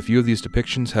 A few of these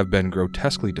depictions have been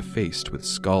grotesquely defaced, with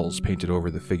skulls painted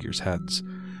over the figures' heads,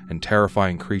 and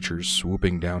terrifying creatures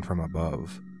swooping down from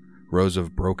above. Rows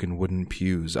of broken wooden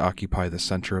pews occupy the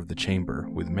center of the chamber,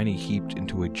 with many heaped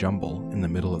into a jumble in the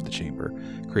middle of the chamber,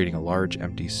 creating a large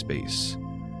empty space.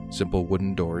 Simple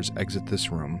wooden doors exit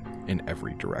this room in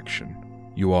every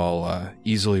direction. You all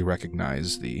easily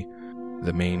recognize the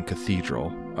main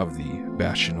cathedral of the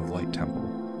Bastion of Light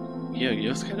Temple. Yeah, it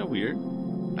was kind of weird.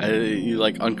 You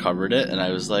like uncovered it, and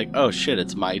I was like, "Oh shit,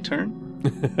 it's my turn."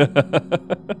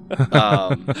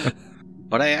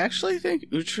 But I actually think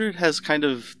Uhtred has kind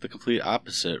of the complete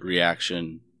opposite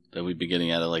reaction that we've been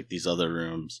getting out of like these other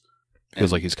rooms.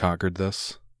 Feels like he's conquered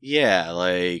this. Yeah,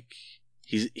 like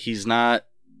he's not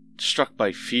struck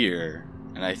by fear,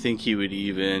 and I think he would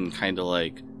even kind of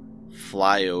like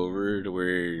fly over to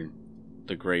where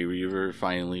the Grey Reaver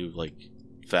finally like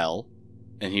fell,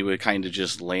 and he would kind of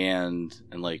just land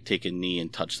and like take a knee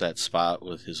and touch that spot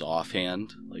with his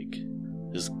offhand, like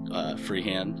his free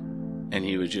hand, and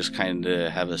he would just kind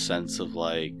of have a sense of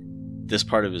like this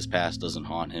part of his past doesn't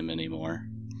haunt him anymore.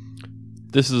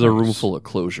 This is a room full of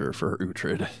closure for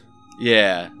Uhtred.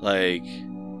 Yeah, like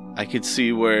I could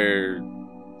see where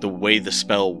the way the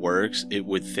spell works, it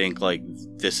would think like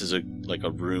this is a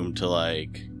room to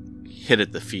like hit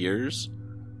at the fears.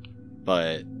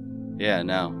 But yeah,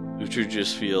 no. Uhtred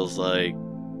just feels like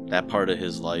that part of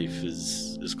his life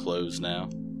is closed now.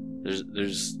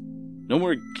 There's no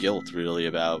more guilt really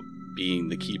about being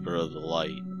the keeper of the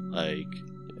light. Like,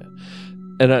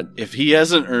 And if he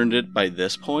hasn't earned it by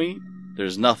this point,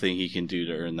 there's nothing he can do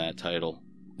to earn that title.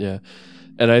 yeah,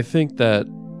 and I think that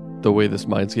the way this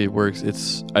Mindscape works,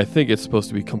 I think it's supposed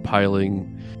to be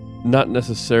compiling not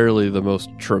necessarily the most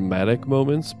traumatic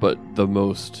moments, but the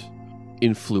most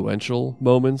influential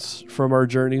moments from our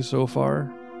journey so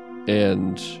far.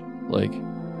 And like,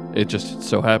 it just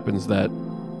so happens that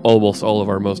almost all of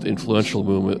our most influential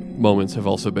moments have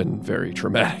also been very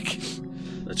traumatic.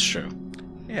 That's true.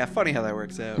 Yeah, funny how that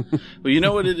works out. Well, you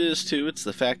know what it is too? It's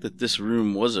the fact that this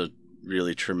room was a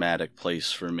really traumatic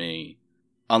place for me.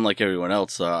 Unlike everyone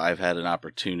else, though, I've had an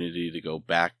opportunity to go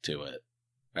back to it.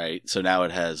 Right? So now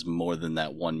it has more than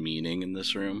that one meaning in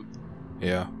this room.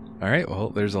 Yeah. All right. Well,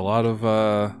 there's a lot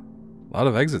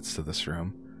of exits to this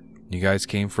room. You guys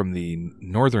came from the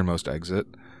northernmost exit,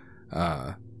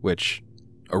 which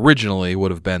originally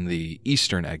would have been the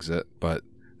eastern exit, but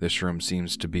this room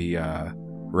seems to be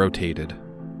rotated,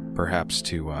 perhaps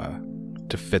to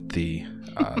fit the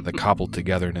cobbled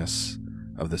togetherness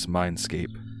of this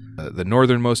mindscape. The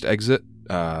northernmost exit,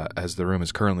 as the room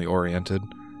is currently oriented,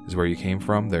 is where you came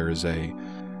from. There is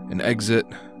an exit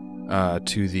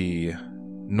to the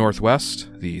northwest,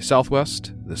 the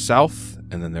southwest, the south,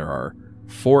 and then there are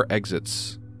 4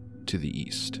 exits to the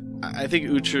east. I think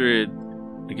Uhtred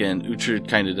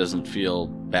kind of doesn't feel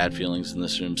bad feelings in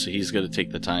this room, so he's going to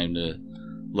take the time to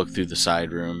look through the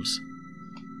side rooms.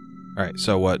 All right,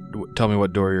 so tell me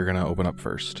what door you're going to open up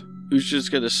first. Uhtred's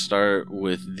going to start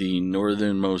with the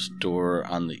northernmost door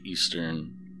on the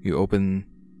eastern. You open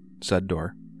said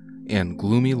door, and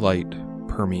gloomy light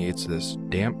permeates this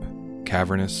damp,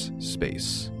 cavernous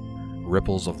space.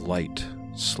 Ripples of light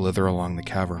slither along the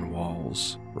cavern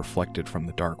walls, reflected from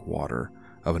the dark water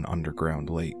of an underground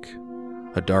lake.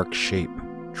 A dark shape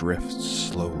drifts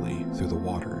slowly through the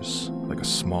waters like a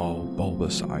small,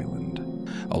 bulbous island.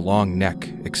 A long neck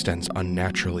extends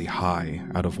unnaturally high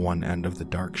out of one end of the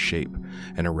dark shape,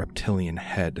 and a reptilian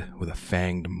head with a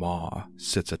fanged maw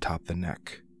sits atop the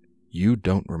neck. You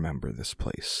don't remember this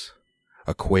place.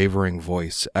 A quavering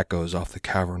voice echoes off the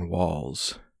cavern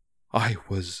walls. I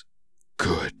was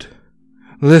good.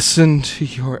 Listened to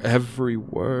your every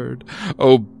word,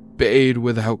 obeyed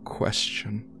without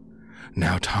question.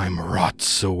 Now time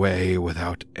rots away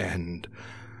without end.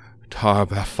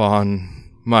 Tar-Baphon,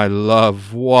 my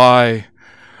love, why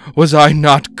was I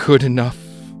not good enough?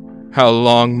 How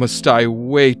long must I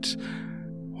wait?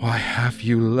 Why have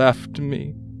you left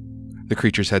me? The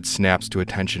creature's head snaps to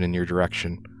attention in your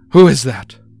direction. Who is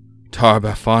that?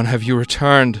 Tar-Baphon, have you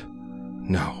returned?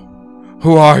 No.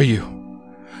 Who are you?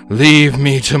 Leave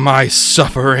me to my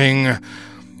suffering.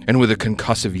 And with a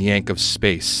concussive yank of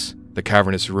space, the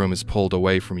cavernous room is pulled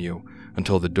away from you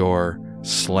until the door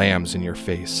slams in your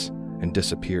face and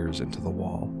disappears into the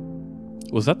wall.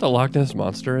 Was that the Loch Ness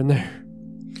Monster in there?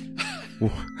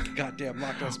 Goddamn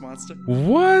Loch Ness Monster.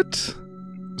 What?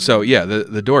 So yeah,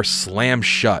 the door slams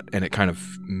shut and it kind of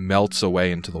melts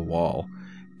away into the wall.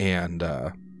 And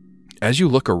as you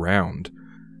look around,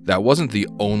 that wasn't the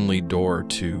only door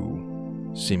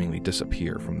to seemingly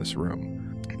disappear from this room.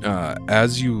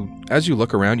 As you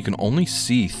look around, you can only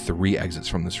see 3 exits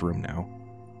from this room now.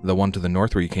 The one to the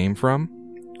north where you came from,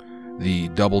 the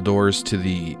double doors to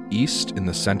the east in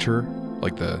the center,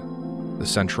 like the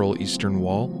central eastern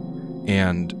wall,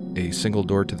 and a single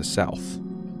door to the south.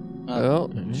 Well,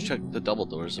 Let's check the double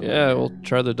doors. yeah, we'll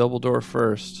try the double door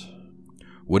first.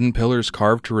 Wooden pillars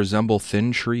carved to resemble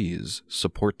thin trees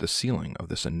support the ceiling of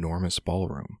this enormous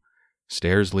ballroom.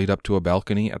 Stairs lead up to a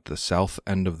balcony at the south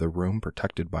end of the room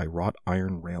protected by wrought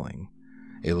iron railing.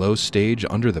 A low stage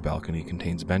under the balcony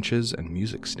contains benches and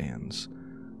music stands.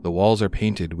 The walls are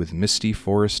painted with misty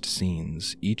forest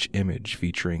scenes, each image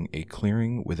featuring a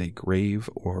clearing with a grave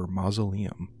or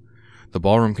mausoleum. The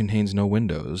ballroom contains no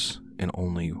windows and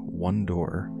only one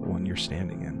door, the one you're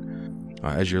standing in.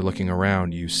 As you're looking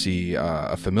around, you see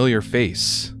a familiar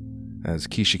face as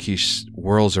Kishikish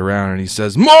whirls around and he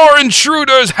says, "More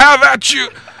intruders, have at you!"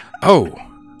 Oh,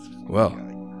 well,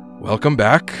 welcome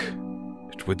back.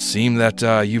 It would seem that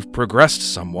you've progressed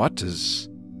somewhat. As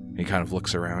he kind of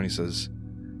looks around, he says,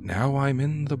 "Now I'm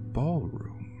in the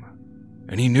ballroom.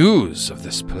 Any news of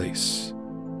this place?"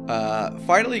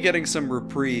 Finally getting some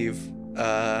reprieve.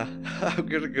 I'm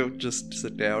gonna go just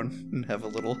sit down and have a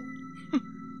little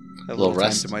Little time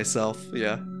rest. to myself.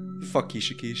 Yeah. Fuck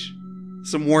Kishikish.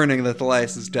 Some warning that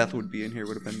Elias's death would be in here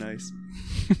would have been nice.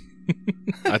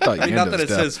 I thought I mean, not that Yando's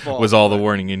it's death his fault, was all the but-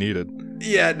 warning you needed.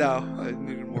 Yeah, no. I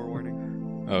needed more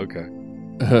warning. Okay.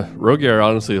 Rogier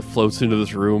honestly floats into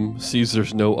this room, sees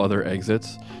there's no other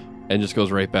exits, and just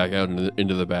goes right back out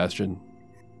into the bastion.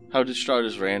 How distraught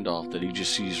is Randolph that he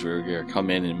just sees Rogier come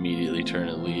in and immediately turn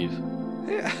and leave?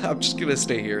 Yeah, I'm just gonna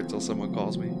stay here until someone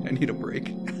calls me. I need a break.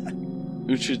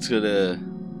 Uhtred's gonna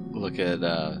look at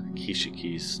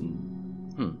Kishikis and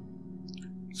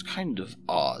it's kind of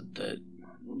odd that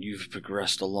you've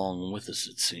progressed along with us,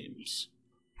 it seems.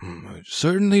 It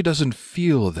certainly doesn't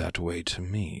feel that way to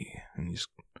me. And he's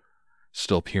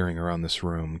still peering around this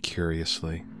room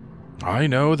curiously. I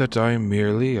know that I am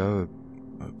merely a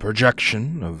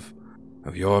projection of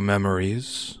your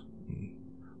memories,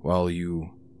 while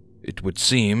you, it would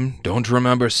seem, don't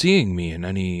remember seeing me in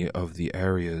any of the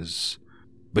areas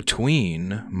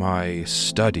between my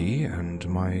study and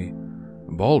my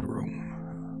ballroom.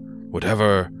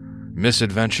 Whatever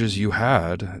misadventures you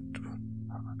had,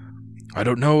 I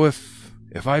don't know if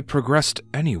I progressed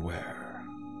anywhere.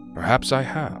 Perhaps I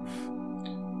have.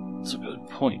 That's a good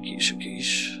point,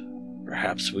 Kishikish.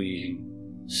 Perhaps we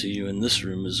see you in this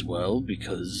room as well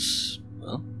because,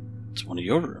 well, it's one of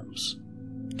your rooms.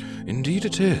 Indeed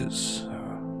it is.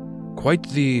 Quite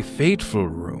the fateful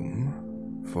room.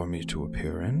 for me to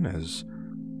appear in, as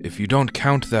if you don't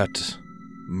count that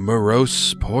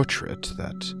morose portrait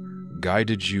that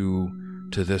guided you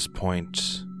to this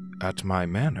point at my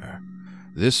manor,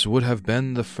 this would have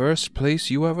been the first place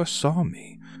you ever saw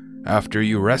me, after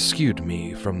you rescued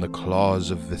me from the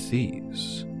claws of the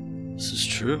thieves. This is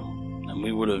true, and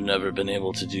we would have never been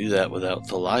able to do that without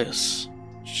Thalias.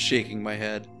 Shaking my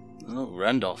head. Oh,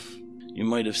 Randolph, you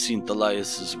might have seen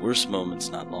Thalias' worst moments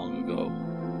not long ago,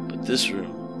 but this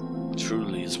room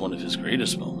truly is one of his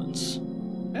greatest moments.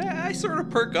 I sort of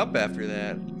perk up after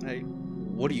that.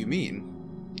 What do you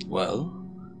mean? Well,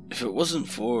 if it wasn't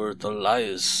for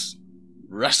Thalias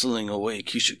wrestling away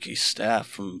Kishiki's staff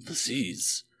from the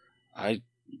seas, I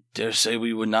dare say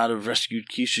we would not have rescued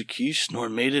Kishikish nor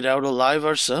made it out alive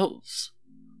ourselves.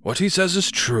 What he says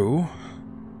is true.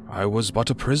 I was but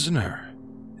a prisoner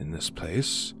in this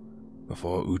place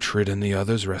before Uhtred and the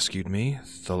others rescued me,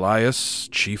 Thalias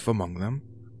chief among them.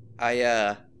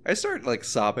 I start like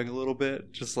sobbing a little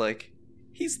bit, just like,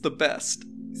 he's the best.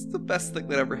 He's the best thing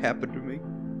that ever happened to me.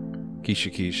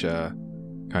 Kishikish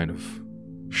kind of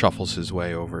shuffles his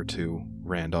way over to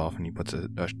Randolph, and he puts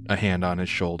a hand on his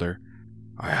shoulder.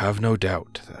 I have no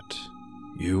doubt that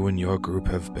you and your group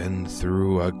have been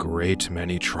through a great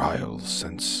many trials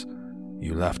since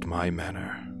you left my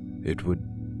manor. It would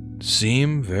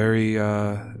seem very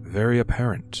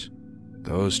apparent.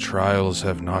 Those trials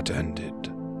have not ended.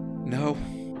 No,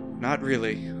 not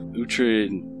really.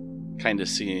 Uhtred, kind of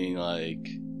seeing like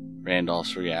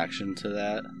Randolph's reaction to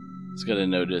that, is gonna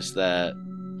notice that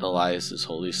Thalias'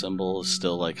 holy symbol is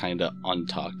still like kind of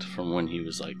untucked from when he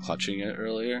was like clutching it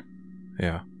earlier.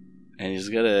 Yeah. And he's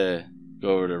gonna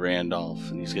go over to Randolph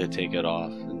and he's gonna take it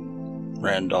off. And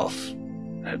Randolph,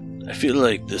 I feel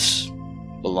like this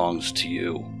belongs to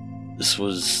you. This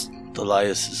was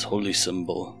Thalias' holy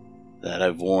symbol that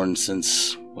I've worn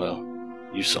since, well,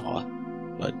 you saw.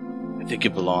 But I think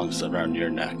it belongs around your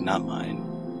neck, not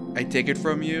mine. I take it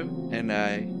from you, and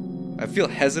I feel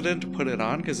hesitant to put it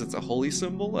on because it's a holy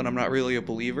symbol, and I'm not really a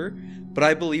believer. But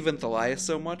I believe in Thalias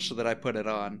so much so that I put it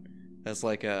on as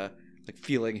like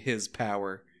feeling his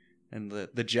power, and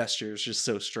the gesture is just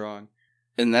so strong.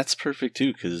 And that's perfect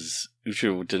too, because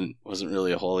Uhtred wasn't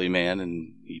really a holy man,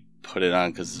 and he put it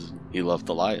on because he loved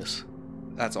Thalias.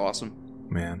 That's awesome.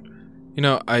 Man. You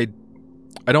know, I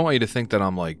don't want you to think that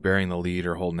I'm like bearing the lead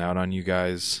or holding out on you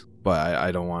guys, but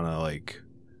I don't want to like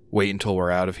wait until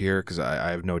we're out of here, because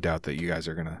I have no doubt that you guys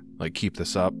are gonna like keep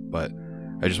this up. But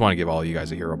I just want to give all you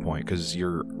guys a hero point, because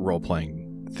your role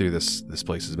playing through this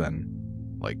place has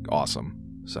been like awesome.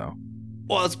 So,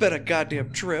 Well, it's been a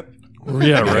goddamn trip.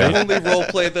 Yeah, I right. only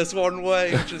roleplay this one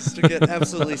way, just to get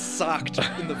absolutely socked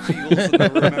in the fields and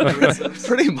the remembrances.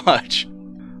 Pretty much.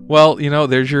 well, you know,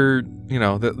 there's your, you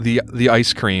know, the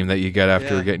ice cream that you get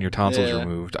after Yeah. getting your tonsils Yeah.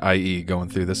 removed, i.e., going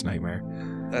through this nightmare.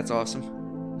 That's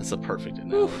awesome. That's a perfect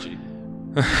analogy.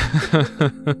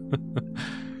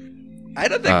 I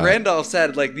don't think Randolph's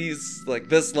had like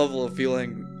this level of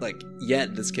feeling like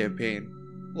yet this campaign.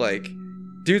 Like,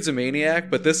 dude's a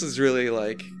maniac, but this is really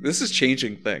like, this is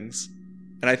changing things.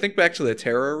 And I think back to the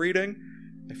tarot reading,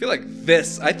 I feel like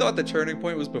I thought the turning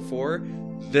point was before.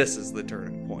 This is the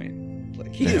turning point.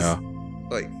 Like, he is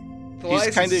like,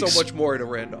 Thalias kinda is so much more to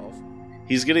Randolph.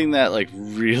 He's getting that like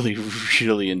really,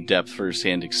 really in-depth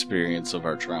first-hand experience of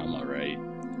our trauma, right?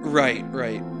 Right.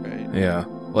 Yeah.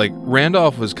 Like,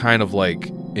 Randolph was kind of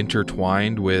like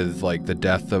intertwined with like the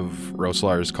death of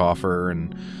Rosalar's coffer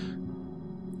and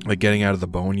like getting out of the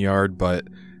boneyard, but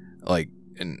like,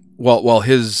 and while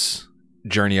his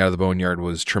journey out of the boneyard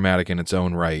was traumatic in its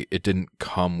own right, it didn't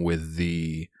come with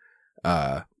the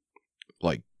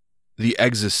like the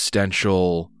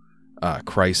existential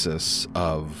crisis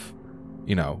of,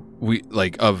 you know,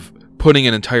 of putting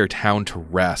an entire town to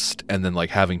rest and then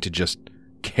like having to just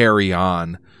carry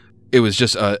on. It was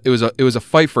just it was a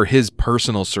fight for his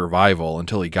personal survival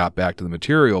until he got back to the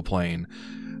material plane,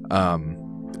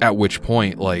 at which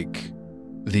point like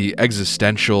the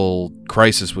existential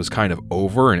crisis was kind of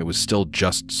over and it was still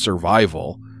just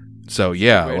survival. So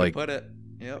yeah, Way to like put it.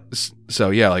 Yep. so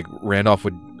yeah, like Randolph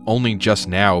would only just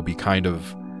now be kind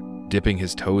of dipping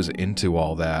his toes into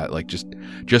all that, like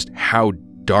just how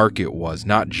dark it was,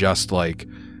 not just like,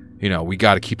 you know, we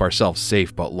got to keep ourselves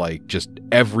safe, but like just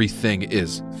everything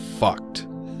is fucked.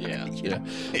 Yeah.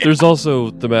 There's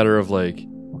also the matter of like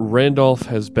Randolph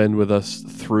has been with us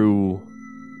through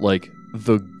like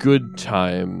the good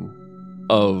time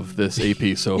of this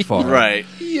AP so far. Right.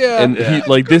 Yeah. And he,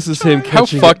 like, this is him How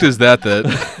catching. fucked is that?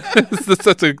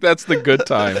 That's the good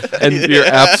time. And you're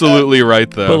absolutely right,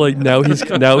 though. But like now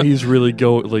he's really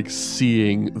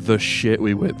seeing the shit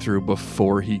we went through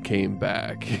before he came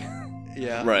back.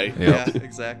 Yeah. Right. Yeah,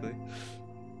 exactly.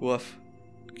 Woof.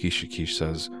 Kishikish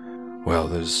says, "Well,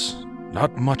 there's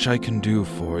not much I can do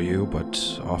for you,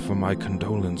 but offer my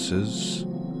condolences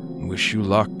and wish you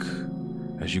luck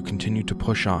as you continue to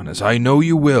push on, as I know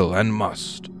you will and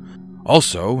must.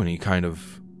 Also," and he kind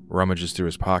of rummages through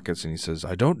his pockets and he says,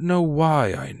 "I don't know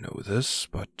why I know this,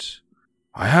 but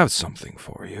I have something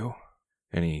for you."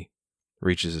 And he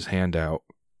reaches his hand out,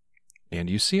 and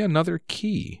you see another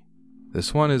key.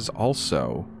 This one is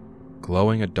also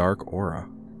glowing a dark aura.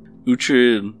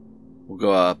 Uhtred will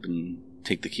go up and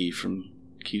take the key from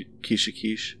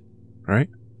Kishikish. Right?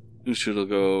 Uhtred will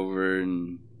go over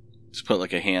and just put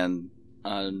like a hand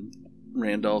on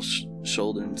Randolph's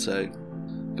shoulder and say,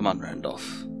 "Come on,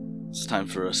 Randolph. It's time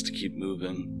for us to keep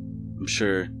moving. I'm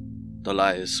sure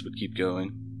Dolias would keep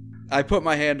going." I put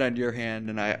my hand on your hand,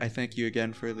 and I thank you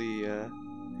again for the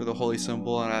holy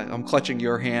symbol, and I'm clutching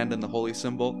your hand and the holy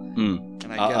symbol.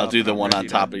 And I I'll do the one on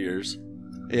top of yours.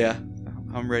 Yeah,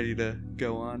 I'm ready to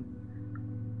go on.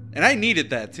 And I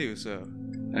needed that too, so.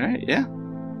 All right, yeah.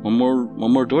 One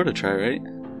more door to try, right?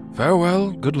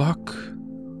 Farewell, good luck.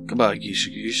 Goodbye,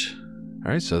 Kishikish.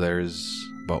 All right, so there's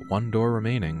but one door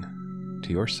remaining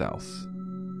to your south.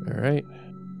 All right.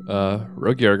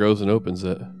 Rogyar goes and opens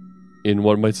it. In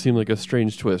what might seem like a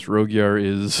strange twist, Rogyar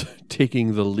is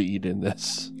taking the lead in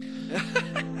this.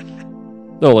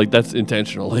 No, like that's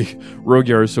intentional. Like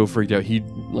Rogyar is so freaked out.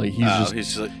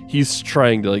 He's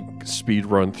trying to like speed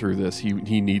run through this.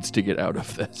 He needs to get out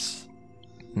of this.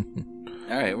 All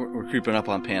right, we're creeping up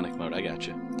on panic mode. I got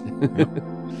you.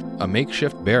 A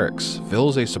makeshift barracks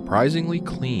fills a surprisingly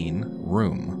clean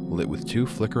room lit with 2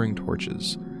 flickering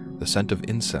torches. The scent of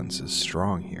incense is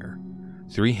strong here.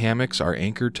 3 hammocks are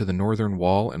anchored to the northern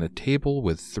wall, and a table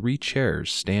with 3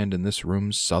 chairs stand in this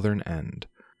room's southern end.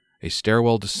 A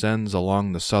stairwell descends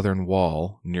along the southern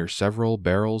wall near several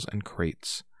barrels and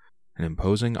crates. An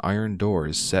imposing iron door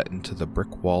is set into the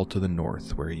brick wall to the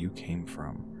north where you came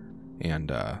from. And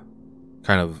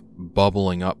kind of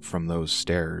bubbling up from those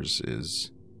stairs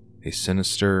is a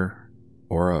sinister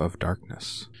aura of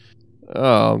darkness.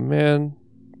 Oh, man.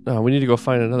 Oh, we need to go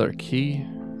find another key.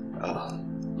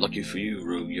 Lucky for you,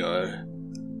 Rogyar.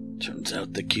 Turns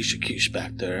out the Kishikish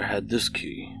back there had this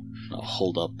key. I'll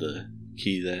hold up the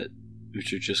key that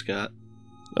Uhtred just got.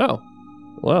 Oh.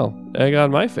 Well, egg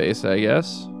on my face, I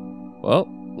guess. Well,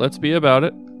 let's be about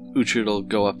it. Uhtred will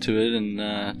go up to it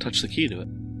and touch the key to it.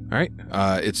 All right.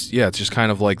 It's just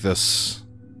kind of like this,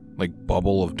 like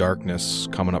bubble of darkness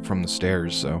coming up from the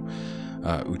stairs. So,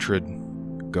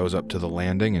 Uhtred goes up to the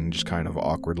landing and just kind of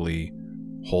awkwardly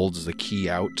holds the key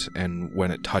out. And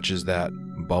when it touches that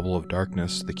bubble of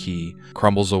darkness, the key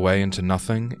crumbles away into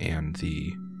nothing, and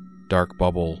the dark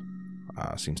bubble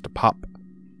seems to pop.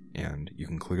 And you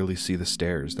can clearly see the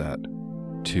stairs that,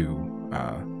 to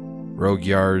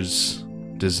Rogyar's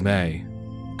dismay,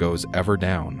 goes ever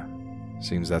down.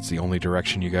 Seems that's the only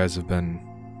direction you guys have been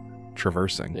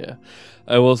traversing. Yeah.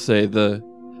 I will say the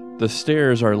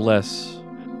stairs are less...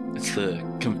 It's the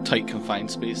tight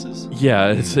confined spaces.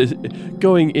 Yeah, it's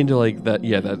going into like that.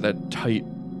 Yeah, that tight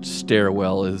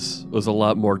stairwell was a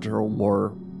lot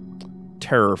more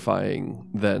terrifying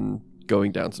than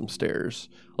going down some stairs.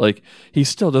 Like he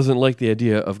still doesn't like the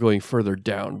idea of going further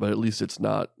down, but at least it's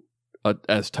not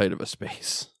as tight of a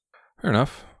space. Fair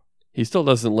enough. He still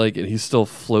doesn't like it. He's still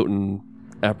floating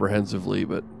apprehensively,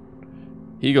 but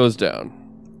he goes down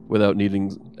without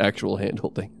needing actual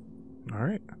hand-holding. All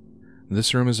right.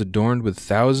 This room is adorned with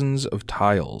thousands of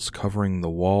tiles covering the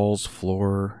walls,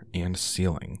 floor, and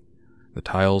ceiling. The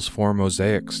tiles form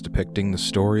mosaics depicting the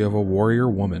story of a warrior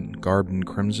woman garbed in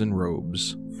crimson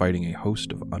robes fighting a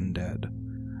host of undead.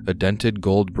 A dented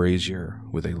gold brazier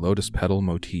with a lotus petal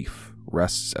motif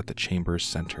rests at the chamber's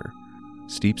center.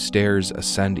 Steep stairs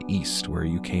ascend east where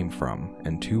you came from,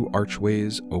 and 2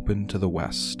 archways open to the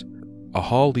west. A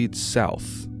hall leads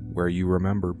south, where you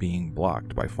remember being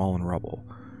blocked by fallen rubble.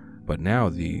 But now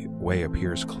the way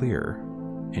appears clear,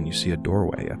 and you see a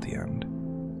doorway at the end.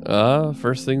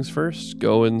 First things first,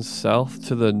 going south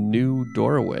to the new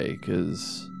doorway,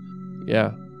 because,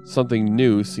 yeah, something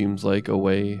new seems like a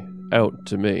way out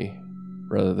to me,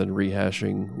 rather than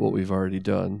rehashing what we've already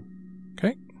done.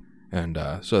 Okay. And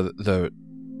so the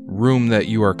room that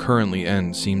you are currently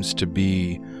in seems to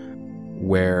be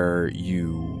where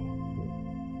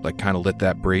you, like, kind of lit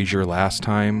that brazier last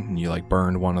time, and you, like,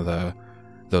 burned one of the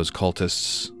those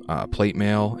cultists' plate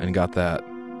mail and got that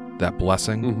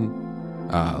blessing.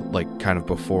 Mm-hmm. Like kind of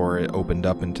before it opened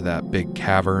up into that big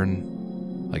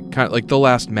cavern, like kind of like the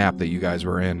last map that you guys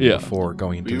were in before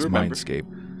going into this mindscape.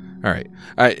 All right,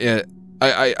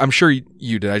 I'm sure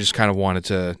you did. I just kind of wanted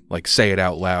to like say it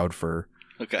out loud for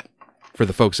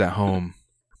the folks at home.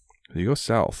 You go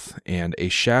south, and a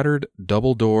shattered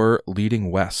double door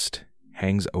leading west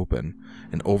hangs open.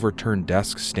 An overturned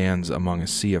desk stands among a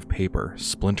sea of paper,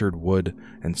 splintered wood,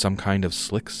 and some kind of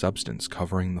slick substance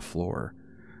covering the floor.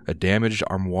 A damaged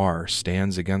armoire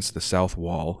stands against the south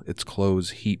wall, its clothes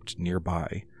heaped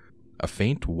nearby. A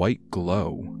faint white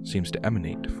glow seems to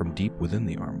emanate from deep within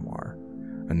the armoire.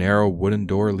 A narrow wooden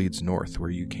door leads north where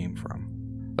you came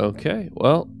from. Okay,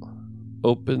 well,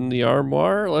 open the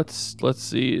armoire. Let's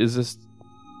see. Is this?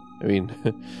 I mean,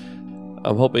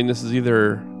 I'm hoping this is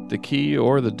either the key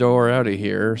or the door out of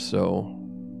here. So,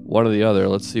 one or the other.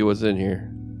 Let's see what's in here.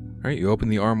 All right, you open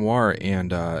the armoire,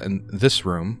 and this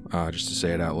room, just to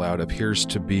say it out loud, appears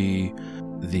to be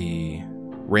the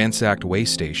ransacked way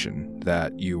station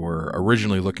that you were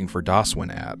originally looking for Doswin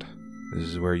at. This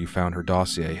is where you found her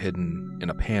dossier hidden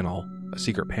in a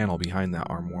secret panel behind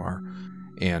that armoire.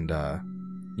 And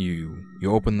you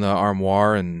open the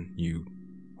armoire and you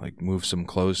like move some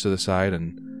clothes to the side,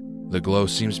 and the glow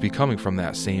seems to be coming from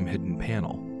that same hidden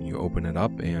panel. You open it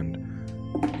up and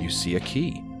you see a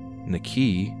key. And the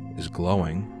key is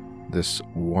glowing this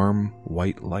warm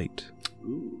white light.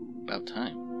 Ooh, about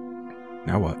time.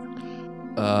 Now what?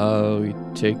 We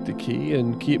take the key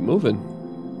and keep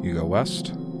moving. You go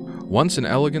west. Once an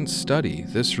elegant study,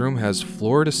 this room has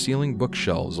floor-to-ceiling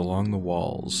bookshelves along the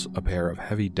walls, a pair of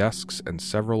heavy desks, and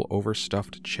several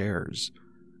overstuffed chairs.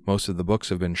 Most of the books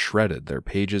have been shredded, their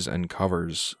pages and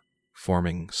covers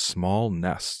forming small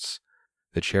nests.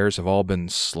 The chairs have all been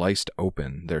sliced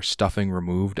open, their stuffing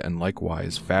removed and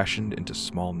likewise fashioned into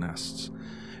small nests.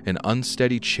 An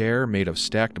unsteady chair made of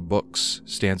stacked books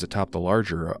stands atop the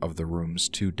larger of the room's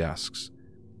 2 desks,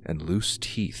 and loose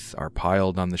teeth are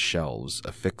piled on the shelves,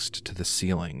 affixed to the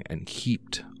ceiling and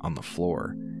heaped on the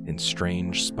floor in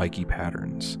strange, spiky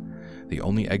patterns. The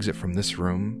only exit from this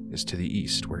room is to the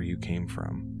east, where you came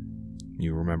from.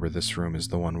 You remember this room is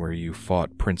the one where you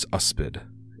fought Prince Uspid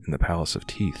in the Palace of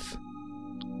Teeth.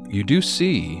 You do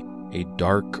see a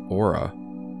dark aura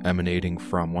emanating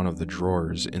from one of the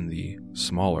drawers in the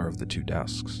smaller of the 2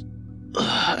 desks.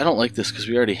 I don't like this because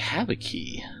we already have a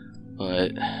key,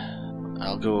 but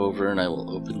I'll go over and I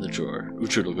will open the drawer.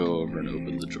 Uhtred will go over and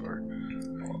open the drawer.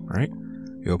 All right.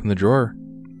 You open the drawer,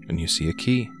 and you see a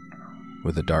key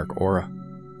with a dark aura.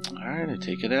 All right, I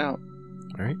take it out.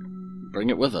 All right. Bring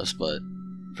it with us, but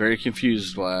very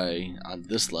confused why on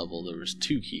this level there was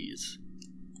 2 keys.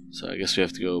 So I guess we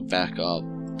have to go back up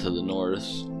to the north.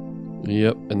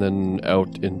 Yep, and then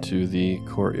out into the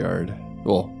courtyard.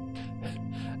 Well,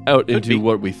 out into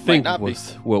what we think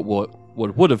was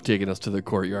what would have taken us to the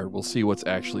courtyard. We'll see what's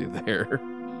actually there.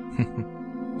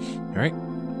 All right.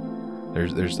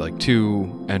 There's like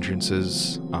 2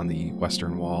 entrances on the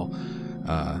western wall.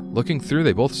 Looking through,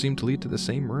 they both seem to lead to the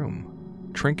same room.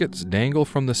 Trinkets dangle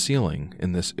from the ceiling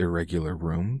in this irregular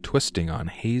room, twisting on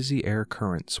hazy air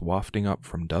currents wafting up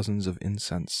from dozens of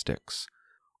incense sticks.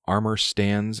 Armor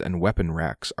stands and weapon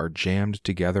racks are jammed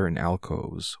together in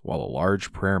alcoves, while a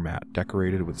large prayer mat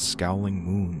decorated with scowling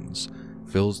moons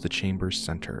fills the chamber's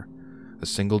center. A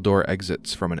single door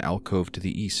exits from an alcove to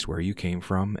the east where you came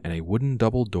from, and a wooden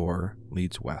double door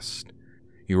leads west.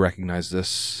 You recognize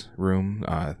this room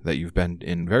that you've been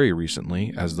in very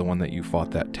recently as the one that you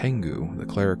fought that Tengu, the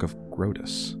cleric of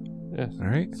Grotus. Yes. All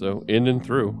right. So in and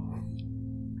through.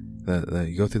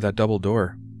 You go through that double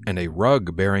door, and a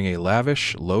rug bearing a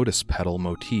lavish lotus petal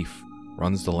motif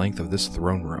runs the length of this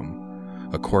throne room.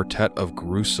 A quartet of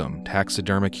gruesome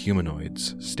taxidermic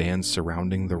humanoids stands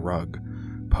surrounding the rug,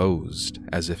 posed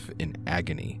as if in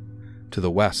agony. To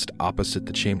the west, opposite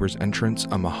the chamber's entrance,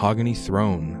 a mahogany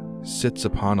throne sits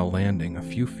upon a landing a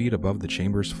few feet above the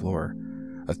chamber's floor.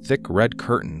 A thick red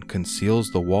curtain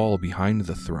conceals the wall behind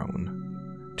the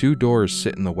throne. 2 doors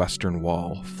sit in the western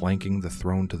wall, flanking the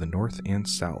throne to the north and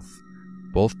south.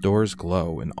 Both doors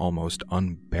glow in almost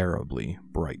unbearably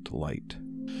bright light.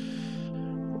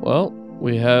 Well,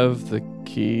 we have the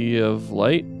key of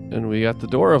light, and we got the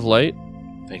door of light.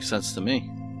 Makes sense to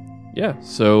me. Yeah,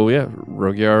 so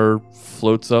Rogiar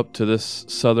floats up to this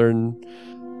southern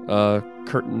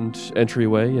curtained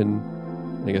entryway and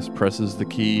I guess presses the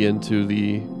key into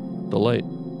the light.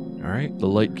 All right. The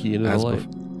light key into the light.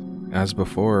 As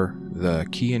before, the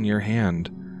key in your hand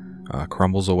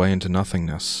crumbles away into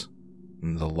nothingness.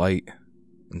 And the light,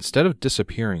 instead of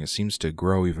disappearing, it seems to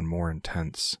grow even more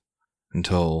intense.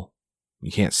 until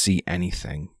you can't see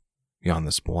anything beyond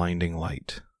this blinding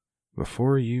light.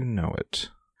 Before you know it,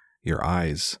 your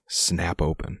eyes snap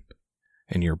open,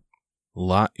 and you're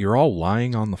all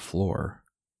lying on the floor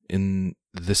in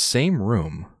the same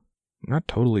room. I'm not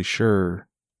totally sure,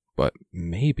 but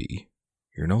maybe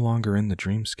you're no longer in the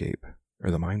dreamscape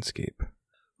or the mindscape.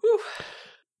 Whew.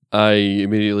 I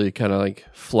immediately kind of like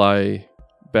fly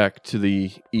back to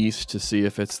the east to see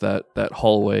if it's that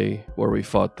hallway where we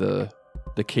fought the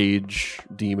cage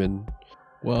demon.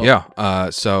 Well, Yeah,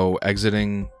 so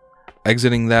exiting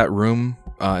that room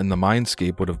in the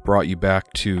mindscape would have brought you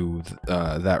back to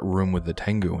that room with the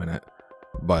Tengu in it.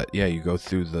 But yeah, you go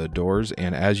through the doors,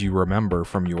 and as you remember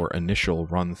from your initial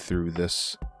run through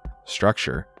this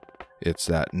structure, it's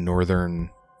that northern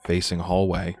facing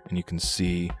hallway, and you can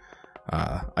see,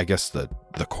 I guess, the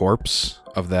corpse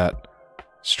of that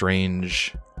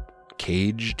strange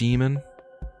cage demon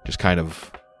just kind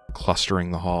of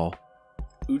clustering the hall.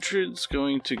 Uhtred's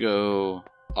going to go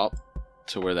up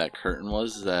to where that curtain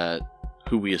was that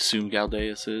who we assume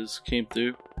Galdeus is came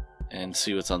through and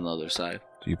see what's on the other side.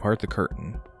 So you part the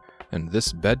curtain, and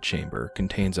this bedchamber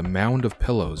contains a mound of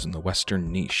pillows in the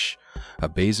western niche, a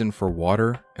basin for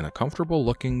water, and a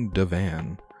comfortable-looking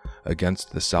divan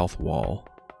against the south wall.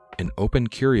 An open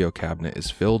curio cabinet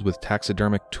is filled with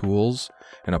taxidermic tools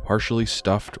and a partially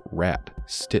stuffed rat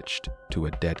stitched to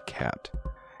a dead cat.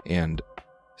 And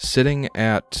sitting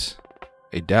at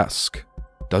a desk,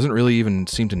 doesn't really even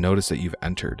seem to notice that you've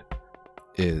entered,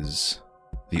 is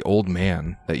the old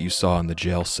man that you saw in the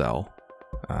jail cell,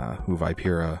 who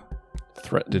Vipera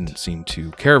Threatened. didn't seem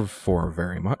to care for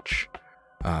very much.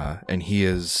 And he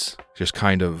is just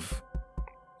kind of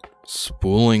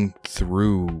spooling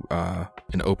through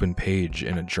an open page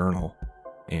in a journal.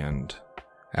 And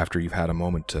after you've had a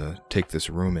moment to take this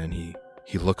room in,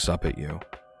 he looks up at you,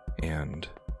 and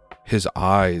his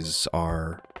eyes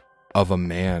are of a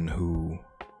man who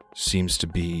seems to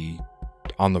be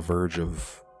on the verge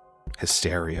of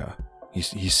hysteria. He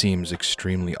seems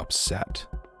extremely upset,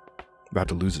 about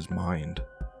to lose his mind.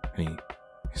 And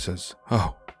he says,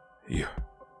 "Oh,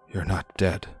 you're not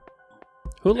dead."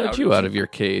 Who let you out of your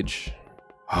cage?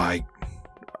 I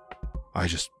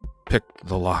just picked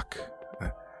the lock.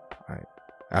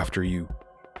 After you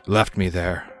left me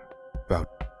there, about,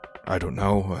 I don't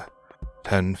know,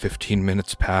 10, 15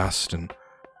 minutes passed, and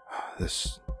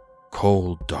this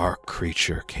cold, dark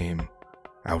creature came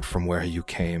out from where you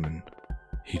came, and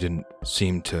he didn't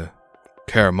seem to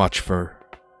care much for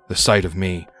the sight of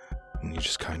me, and he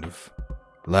just kind of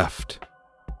left.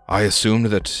 I assumed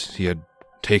that he had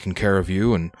taken care of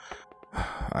you, and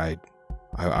I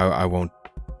won't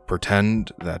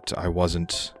pretend that I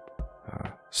wasn't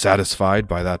satisfied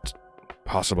by that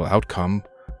possible outcome.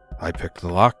 I picked the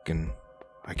lock, and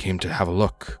I came to have a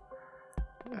look.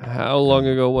 How long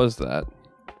ago was that?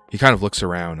 He kind of looks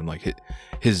around, and like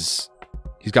he's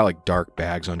got like dark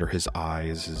bags under his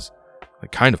eyes, is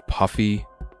like kind of puffy.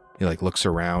 He like looks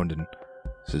around and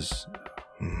says,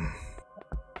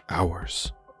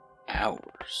 "Hours.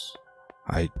 Hours.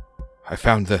 I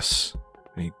found this."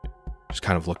 And he just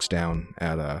kind of looks down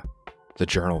at the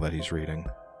journal that he's reading,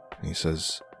 and he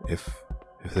says, "If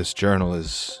this journal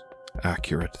is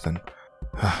accurate, then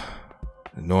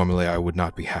normally I would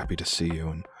not be happy to see you,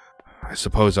 and I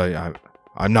suppose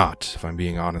I'm not, if I'm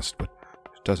being honest, but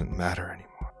it doesn't matter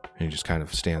anymore." And he just kind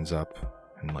of stands up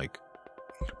and like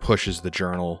pushes the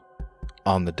journal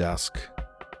on the desk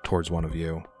towards one of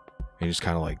you, and he just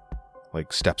kind of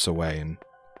like steps away, and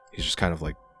he's just kind of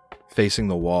like facing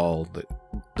the wall. That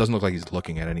doesn't look like he's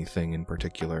looking at anything in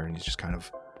particular, and he's just kind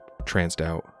of tranced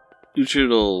out. Uhtred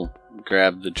will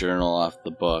grab the journal off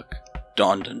the book.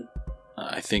 "Dondon,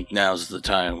 I think now's the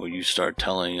time when you start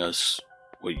telling us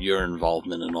what your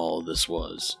involvement in all of this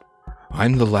was."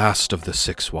 "I'm the last of the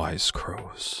 6 wise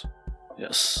crows.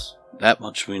 "Yes, that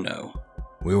much we know."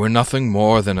 We were nothing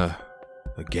more than a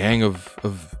gang of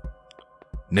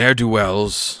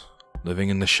ne'er-do-wells living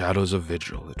in the shadows of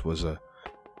Vigil. It was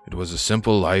a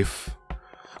simple life.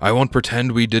 I won't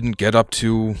pretend we didn't get up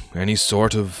to any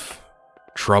sort of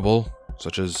trouble,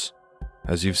 such as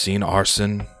you've seen,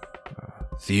 arson,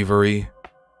 thievery,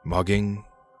 mugging.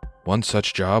 One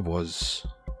such job was...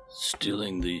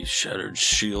 "Stealing the shattered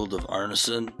shield of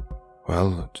Arneson?"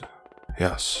 Well,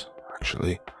 yes,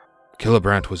 actually.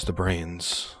 Killebrant was the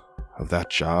brains of that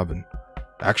job, and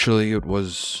actually it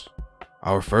was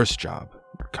our first job,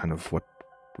 kind of what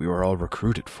we were all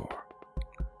recruited for.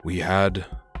 We had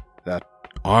that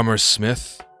armor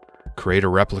smith create a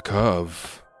replica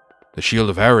of the Shield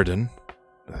of Aridin,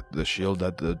 the shield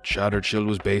that the Shattered Shield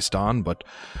was based on, but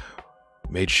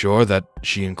made sure that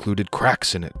she included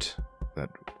cracks in it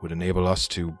would enable us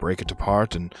to break it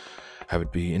apart and have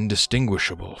it be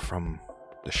indistinguishable from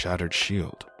the shattered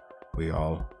shield. We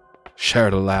all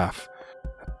shared a laugh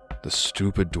at the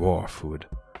stupid dwarf who would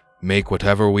make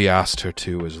whatever we asked her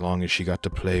to as long as she got to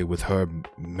play with her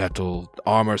metal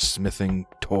armor-smithing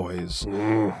toys.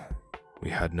 We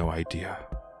had no idea.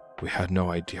 We had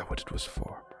no idea what it was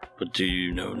for. But do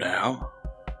you know now?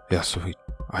 Yes,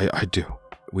 I do.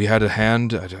 We had a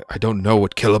hand. I don't know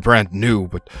what Killibrand knew,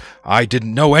 but I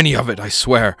didn't know any of it, I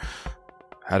swear.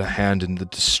 Had a hand in the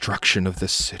destruction of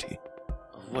this city.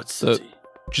 What city?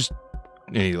 Just,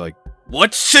 any, like...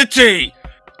 What city?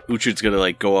 Uhtred's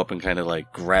gonna, go up and kind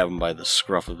of, grab him by the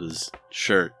scruff of his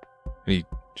shirt. And he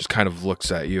just kind of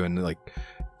looks at you and,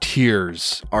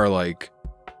 tears are,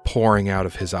 pouring out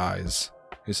of his eyes.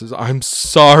 He says, I'm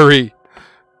sorry.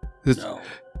 No.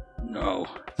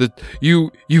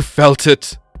 You felt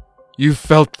it. You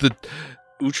felt the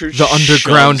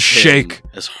underground shake.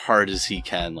 As hard as he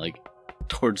can,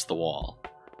 towards the wall.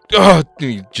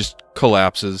 He just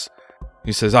collapses.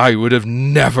 He says, I would have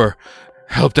never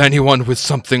helped anyone with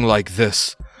something like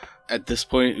this. At this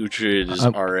point, Uhtred is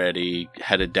already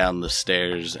headed down the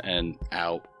stairs and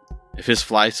out. If his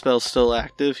fly spell's still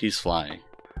active, he's flying.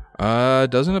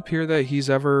 Doesn't appear that he's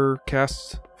ever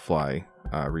cast fly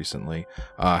recently.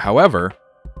 However,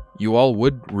 you all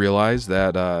would realize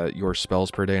that your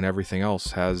spells per day and everything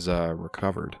else has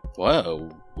recovered. Whoa,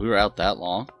 we were out that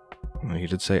long? Well, he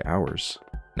did say hours.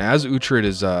 Now, as Uhtred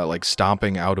is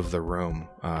stomping out of the room,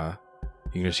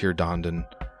 you can just hear Dondon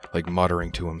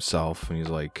muttering to himself, and he's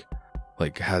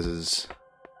has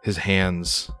his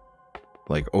hands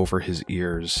over his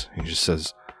ears. He just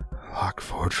says, "Lock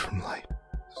forged from light.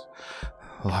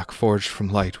 Lock forged from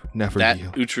light would never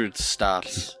yield." Uhtred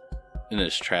stops in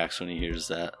his tracks when he hears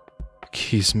that.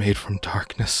 Keys made from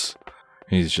darkness.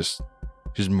 And he's just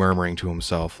murmuring to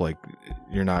himself,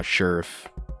 you're not sure if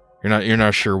you're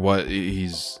not sure what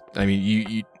he's. I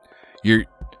mean, your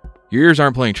ears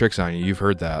aren't playing tricks on you. You've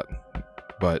heard that,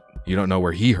 but you don't know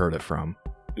where he heard it from.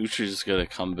 Uhtred's gonna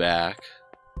come back.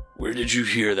 Where did you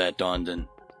hear that, Dondon?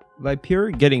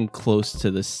 Vipera getting close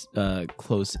to this,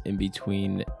 close in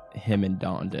between him and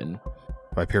Dondon.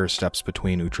 Vipera steps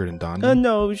between Uhtred and Dondon.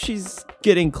 No, she's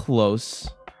getting close.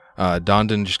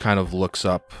 Dondon just kind of looks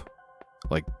up,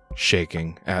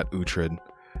 shaking at Uhtred,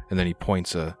 and then he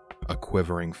points a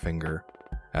quivering finger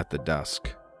at the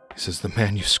desk. He says, the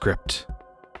manuscript,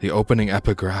 the opening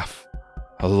epigraph,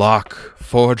 a lock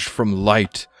forged from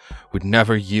light would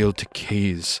never yield to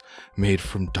keys made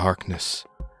from darkness.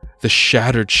 The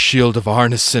shattered shield of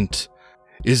Arnescent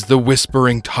is the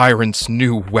Whispering Tyrant's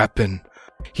new weapon.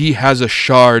 He has a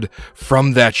shard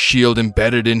from that shield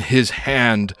embedded in his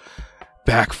hand,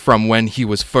 back from when he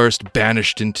was first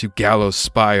banished into Gallows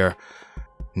Spire.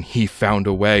 And he found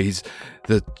a way.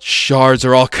 The shards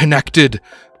are all connected.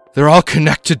 They're all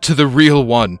connected to the real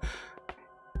one.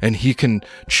 And he can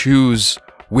choose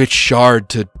which shard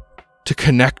to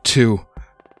connect to.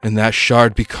 And that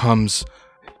shard becomes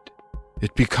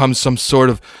some sort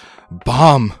of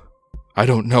bomb. I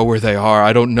don't know where they are.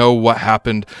 I don't know what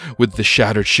happened with the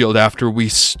Shattered Shield after we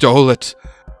stole it.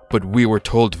 But we were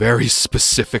told very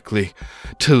specifically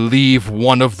to leave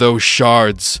one of those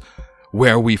shards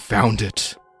where we found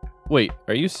it. Wait,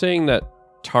 are you saying that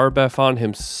Tar-Baphon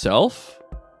himself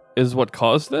is what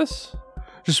caused this?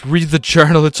 Just read the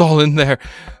journal. It's all in there.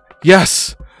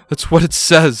 Yes, that's what it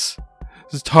says.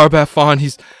 This is Tar-Baphon.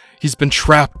 He's been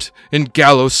trapped in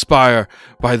Gallows Spire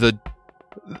by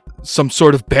some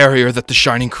sort of barrier that the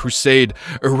Shining Crusade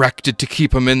erected to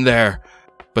keep him in there.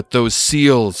 But those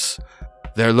seals,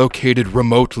 they're located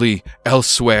remotely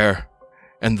elsewhere.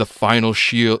 And the final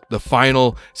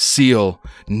seal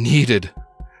needed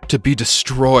to be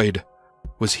destroyed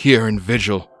was here in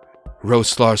Vigil.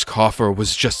 Roslar's coffer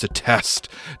was just a test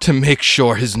to make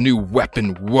sure his new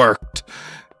weapon worked.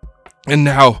 And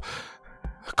now,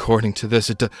 according to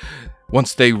this,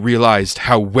 once they realized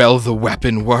how well the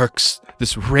weapon works,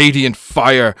 this radiant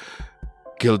fire,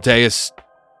 Gildeus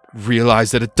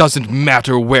realized that it doesn't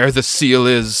matter where the seal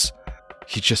is.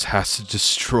 He just has to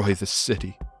destroy the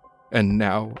city. And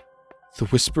now, the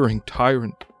Whispering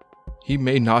Tyrant, he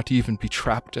may not even be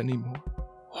trapped anymore.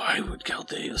 Why would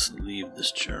Gildeus leave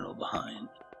this journal behind?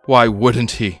 Why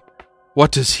wouldn't he?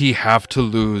 What does he have to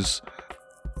lose?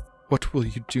 What will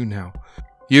you do now?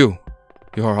 You're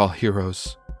all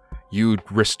heroes. You'd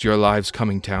risked your lives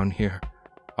coming down here.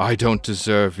 I don't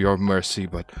deserve your mercy,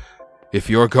 but if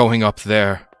you're going up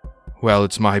there, well,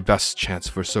 it's my best chance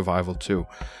for survival too.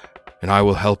 And I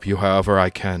will help you however I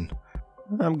can.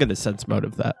 I'm going to sense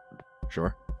motive that.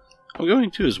 Sure. I'm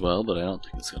going to as well, but I don't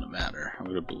think it's going to matter. I'm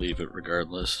going to believe it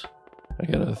regardless. I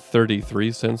got a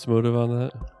 33 sense motive on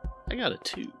that. I got a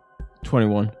 2.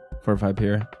 21 for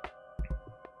Vipera.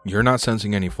 You're not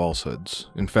sensing any falsehoods.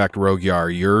 In fact, Rogue Yar,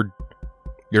 your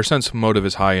sense motive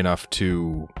is high enough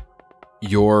to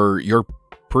you're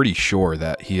pretty sure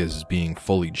that he is being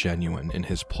fully genuine in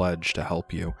his pledge to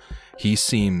help you. He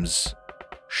seems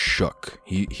shook.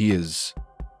 He is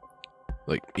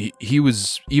like he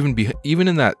was even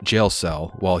in that jail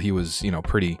cell while he was,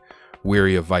 pretty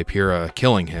weary of Vipera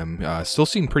killing him, still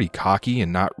seemed pretty cocky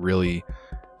and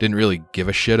didn't really give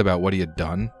a shit about what he had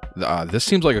done. This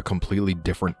seems like a completely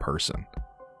different person.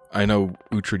 I know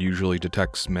Uhtred usually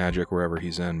detects magic wherever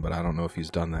he's in, but I don't know if he's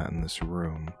done that in this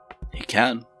room. He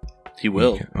can. He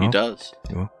will. He does.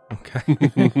 Well,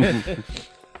 okay.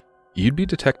 You'd be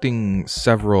detecting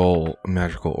several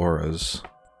magical auras.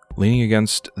 Leaning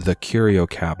against the curio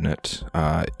cabinet,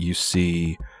 you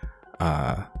see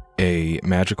a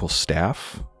magical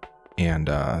staff and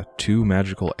 2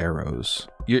 magical arrows.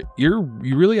 You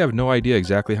really have no idea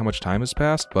exactly how much time has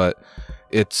passed, but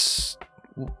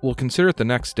we'll consider it the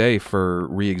next day for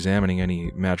re-examining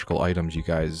any magical items you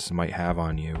guys might have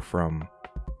on you from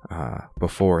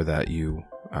before that you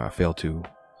failed to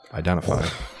identify.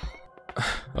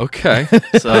 Okay.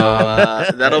 So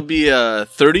that'll be a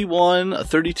 31, a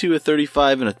 32, a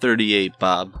 35, and a 38,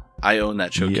 Bob. I own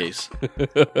that showcase.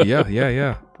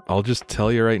 Yeah. I'll just tell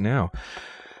you right now.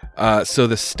 So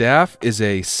the staff is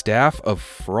a staff of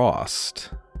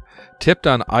frost, tipped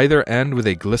on either end with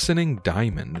a glistening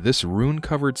diamond. This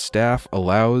rune-covered staff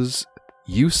allows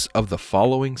use of the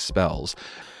following spells.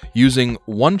 Using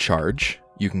 1 charge,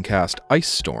 you can cast Ice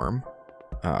Storm,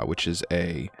 which is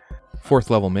a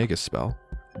 4th level Magus spell.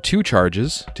 2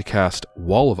 charges to cast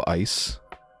Wall of Ice,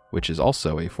 which is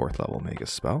also a 4th level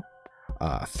Magus spell.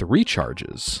 3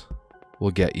 charges will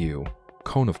get you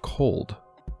Cone of Cold,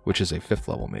 which is a 5th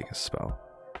level Magus spell.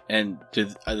 And do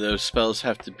those spells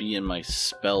have to be in my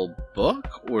spell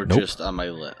book or Nope. just on my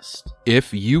list?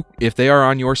 If they are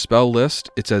on your spell list,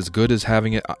 it's as good as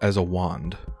having it as a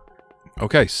wand.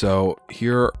 Okay, so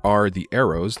here are the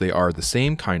arrows. They are the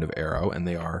same kind of arrow, and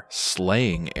they are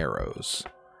slaying arrows.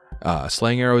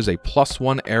 Slaying arrow is a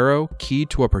 +1 arrow keyed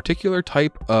to a particular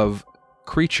type of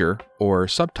creature or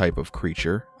subtype of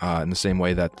creature, in the same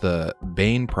way that the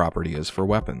Bane property is for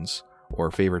weapons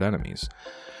or favored enemies.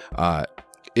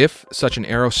 If such an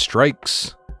arrow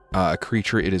strikes a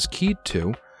creature it is keyed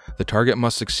to, the target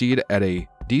must succeed at a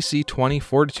DC 20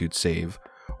 Fortitude save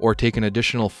or take an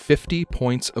additional 50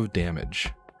 points of damage.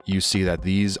 You see that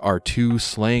these are 2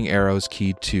 slaying arrows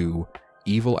keyed to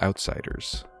evil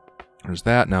outsiders. There's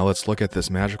that. Now let's look at this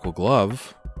magical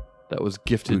glove. That was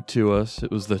gifted to us.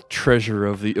 It was the treasure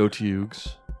of the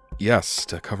Otyugs. Yes,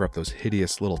 to cover up those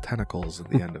hideous little tentacles at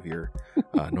the end of your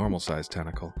normal-sized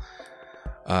tentacle.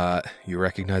 You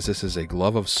recognize this as a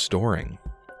glove of storing.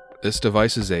 This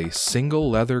device is a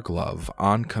single leather glove.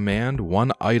 On command,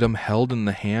 1 item held in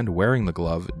the hand wearing the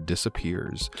glove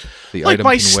disappears. The Like item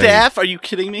my can staff? Are you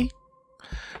kidding me?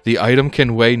 The item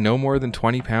can weigh no more than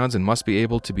 20 pounds and must be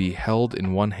able to be held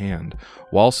in one hand.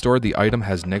 While stored, the item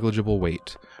has negligible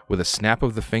weight. With a snap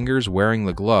of the fingers wearing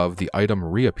the glove, the item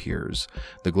reappears.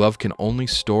 The glove can only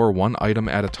store 1 item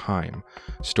at a time.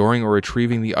 Storing or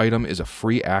retrieving the item is a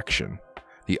free action.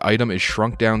 The item is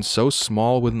shrunk down so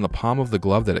small within the palm of the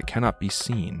glove that it cannot be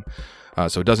seen.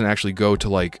 So it doesn't actually go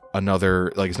to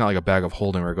another, it's not like a bag of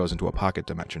holding where it goes into a pocket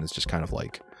dimension. It's just kind of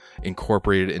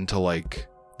incorporated into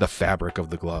the fabric of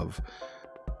the glove.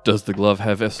 Does the glove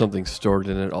have something stored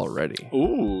in it already?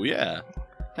 Ooh, yeah.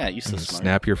 Yeah, you so smart.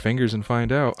 Snap your fingers and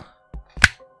find out.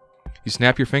 You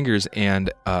snap your fingers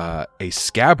and a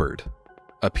scabbard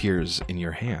appears in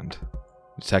your hand.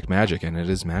 Detect magic, and it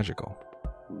is magical.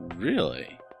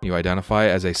 Really? You identify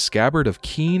as a scabbard of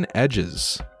keen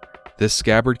edges. This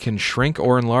scabbard can shrink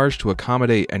or enlarge to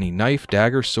accommodate any knife,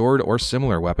 dagger, sword, or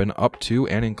similar weapon up to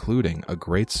and including a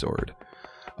greatsword.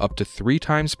 Up to 3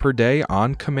 times per day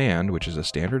on command, which is a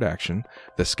standard action,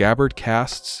 the scabbard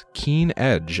casts Keen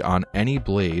Edge on any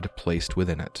blade placed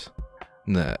within it.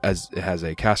 As it has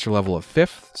a caster level of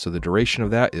 5th, so the duration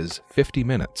of that is 50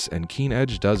 minutes, and Keen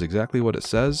Edge does exactly what it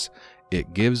says.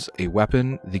 It gives a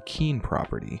weapon the keen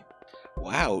property.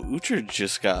 Wow, Uhtred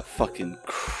just got fucking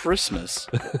Christmas.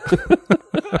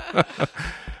 How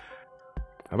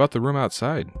about the room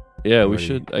outside? Yeah, we Ready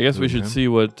should. I guess we moving should in? see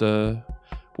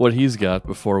what he's got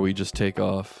before we just take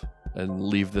off and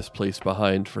leave this place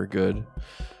behind for good.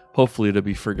 Hopefully to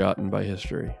be forgotten by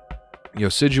history.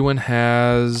 Siduan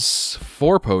has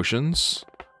 4 potions.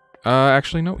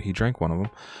 Actually, no, he drank 1 of them.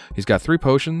 He's got 3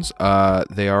 potions.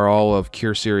 They are all of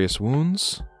Cure Serious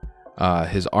Wounds.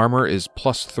 His armor is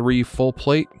 +3 full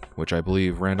plate, which I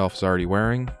believe Randolph's already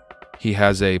wearing. He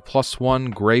has a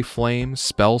 +1 Gray Flame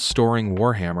spell-storing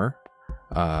Warhammer,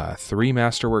 3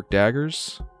 Masterwork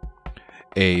daggers,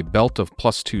 a belt of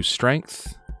 +2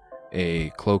 Strength, a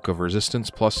Cloak of Resistance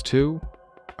 +2,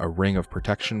 a Ring of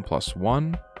Protection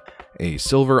 +1, a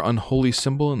silver unholy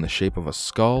symbol in the shape of a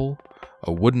skull,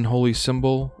 a wooden holy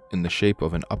symbol in the shape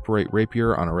of an upright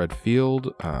rapier on a red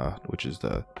field, which is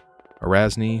the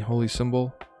Erasni holy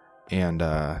symbol, and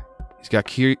he's got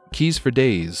keys for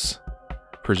days,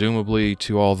 presumably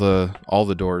to all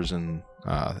the doors in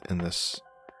this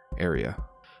area.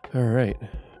 All right.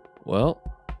 Well,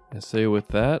 I say with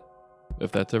that,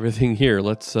 if that's everything here,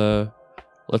 let's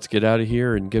get out of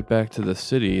here and get back to the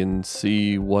city and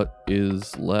see what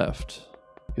is left.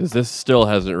 Because this still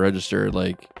hasn't registered.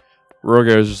 Like,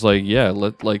 Rogar is just like, yeah,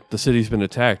 the city's been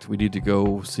attacked. We need to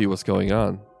go see what's going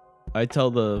on. I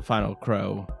tell the final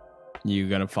crow, you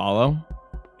gonna follow?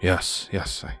 Yes.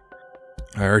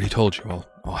 I already told you.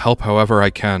 I'll help however I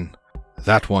can.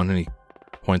 That one, and he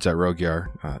points at Rogyar,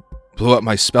 blew up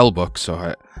my spell book, so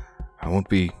I won't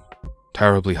be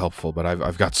terribly helpful, but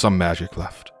I've got some magic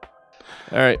left.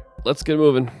 All right, let's get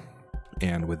moving.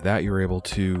 And with that, you're able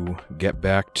to get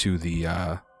back to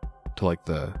the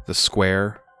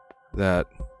square that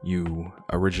you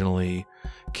originally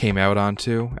came out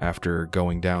onto after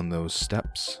going down those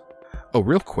steps. Oh,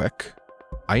 real quick,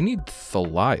 I need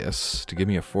Thalias to give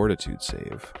me a fortitude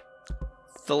save.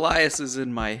 Thalias is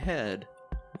in my head.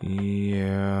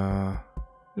 Yeah.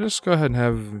 Just go ahead and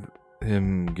have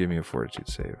him give me a fortitude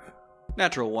save.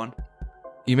 Natural 1.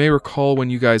 You may recall when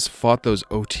you guys fought those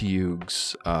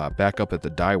Otyugs back up at the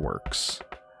dye works.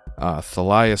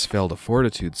 Thalias failed a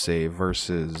fortitude save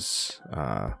versus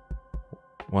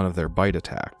one of their bite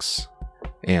attacks.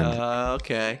 And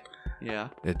okay. Yeah.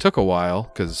 it took a while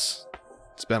because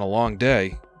it's been a long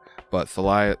day, but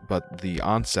the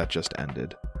onset just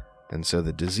ended. And so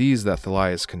the disease that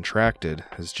Thalias contracted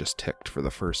has just ticked for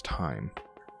the first time.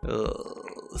 Ugh,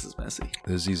 this is messy.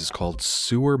 The disease is called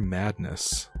sewer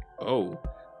madness. Oh.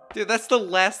 Dude, that's the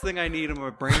last thing I need in my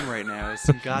brain right now is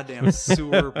some goddamn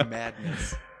sewer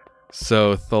madness.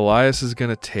 So Thalias is going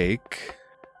to take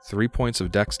 3 points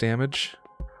of dex damage,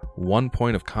 1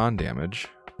 point of con damage,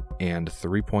 and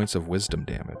 3 points of wisdom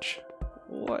damage.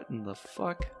 What in the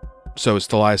fuck? So is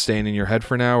Thalias staying in your head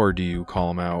for now, or do you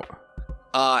call him out?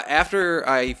 After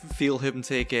I feel him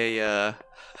take a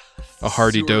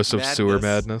hearty dose of sewer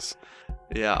madness?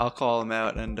 Yeah, I'll call him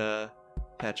out and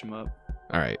patch him up.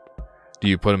 All right. Do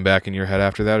you put him back in your head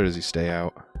after that, or does he stay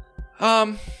out?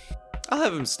 I'll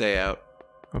have him stay out.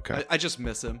 Okay. I just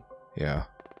miss him. Yeah.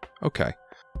 Okay.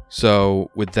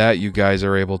 So with that, you guys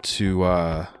are able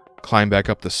to climb back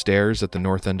up the stairs at the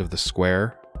north end of the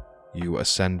square. You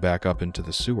ascend back up into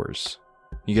the sewers.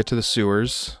 You get to the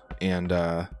sewers, and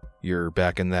you're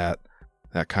back in that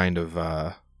kind of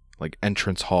like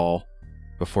entrance hall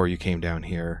before you came down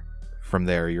here. From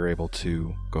there, you're able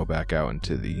to go back out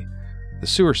into the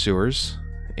sewers,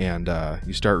 and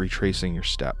you start retracing your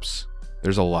steps.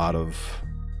 There's a lot of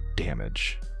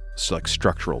damage. It's like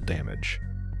structural damage.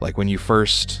 Like when you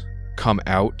first come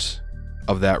out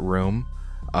of that room,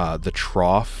 the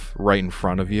trough right in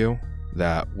front of you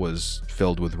that was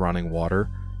filled with running water,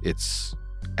 it's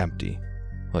empty.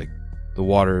 Like the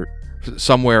water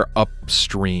somewhere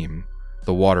upstream,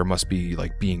 the water must be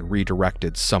like being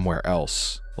redirected somewhere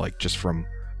else, like just from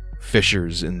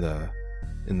fissures in the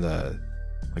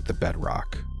like the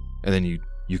bedrock. And then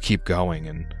you keep going,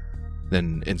 and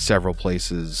then in several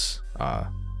places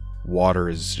water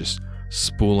is just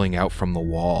spooling out from the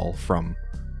wall from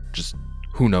just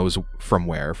who knows from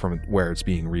where it's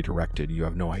being redirected. You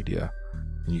have no idea.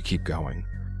 And you keep going.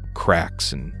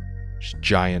 Cracks and just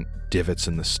giant divots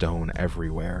in the stone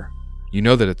everywhere. You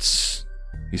know that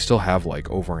you still have like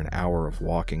over an hour of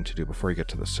walking to do before you get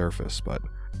to the surface, but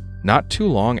not too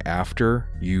long after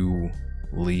you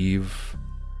leave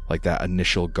like that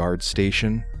initial guard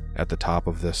station at the top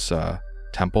of this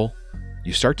temple,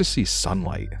 you start to see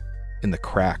sunlight in the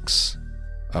cracks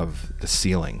of the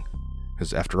ceiling.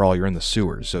 Because after all, you're in the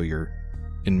sewers, so you're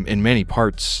in many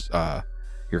parts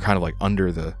you're kind of like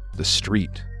under the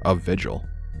street of Vigil.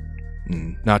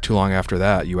 And not too long after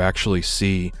that, you actually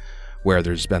see where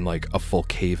there's been like a full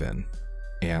cave-in,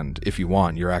 and if you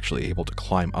want, you're actually able to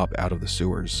climb up out of the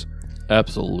sewers.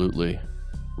 Absolutely.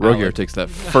 Rogier takes that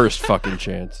first fucking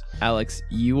chance. Alex,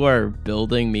 you are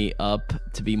building me up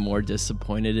to be more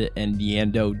disappointed in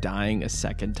Yando dying a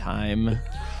second time.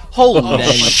 Holy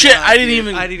Then- shit! I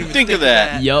didn't even think of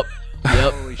that. Yep.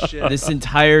 Holy shit. This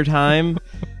entire time,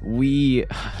 oh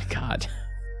my God,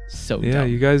 so Yeah,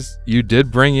 dumb. you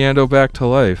did bring Yando back to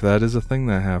life. That is a thing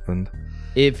that happened.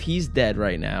 if he's dead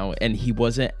right now and he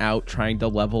wasn't out trying to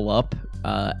level up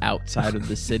outside of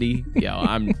the city,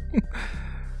 I'm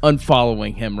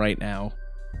unfollowing him right now.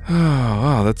 Oh,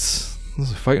 wow, those are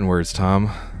fighting words,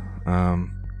 Tom.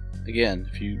 Again,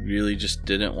 if you really just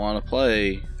didn't want to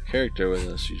play the character with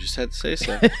us, you just had to say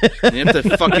so. You have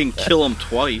to fucking kill him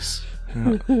twice.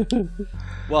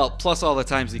 Well, plus all the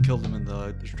times he killed him in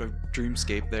the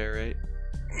dreamscape there, right?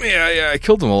 Yeah, I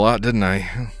killed him a lot, didn't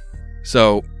I?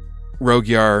 So,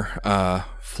 Rogyar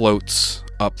floats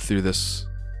up through this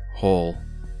hole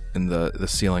in the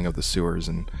ceiling of the sewers,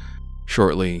 and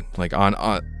shortly, like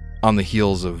on the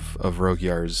heels of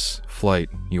Rogyar's flight,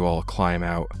 you all climb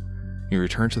out. You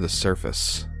return to the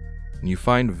surface, and you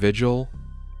find Vigil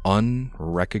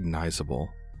unrecognizable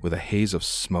with a haze of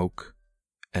smoke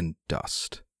and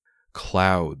dust.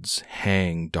 Clouds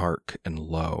hang dark and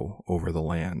low over the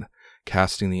land,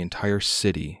 casting the entire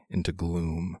city into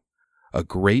gloom. A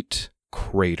great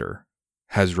crater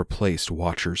has replaced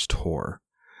Watcher's Tor,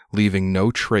 leaving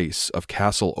no trace of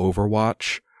Castle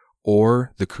Overwatch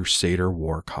or the Crusader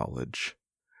War College.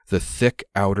 The thick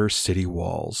outer city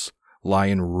walls lie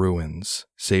in ruins,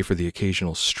 save for the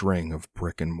occasional string of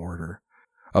brick and mortar.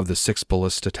 Of the 6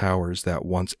 ballista towers that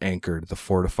once anchored the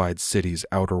fortified city's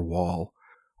outer wall,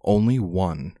 only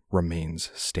one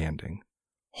remains standing.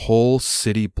 Whole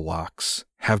city blocks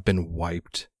have been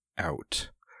wiped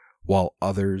out, while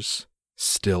others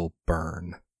still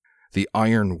burn. The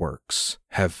ironworks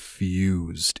have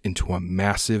fused into a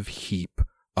massive heap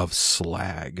of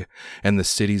slag, and the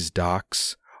city's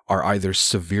docks are either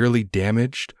severely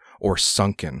damaged or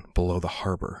sunken below the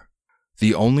harbor.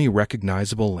 The only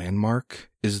recognizable landmark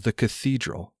is the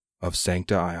Cathedral of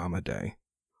Sancta Iomedae,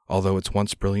 although its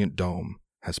once brilliant dome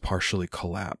has partially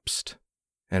collapsed.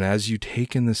 And as you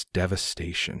take in this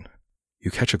devastation, you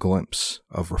catch a glimpse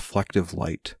of reflective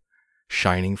light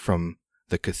shining from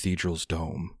the cathedral's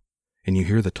dome, and you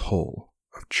hear the toll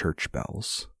of church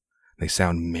bells. They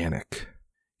sound manic.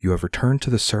 You have returned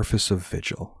to the surface of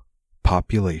Vigil.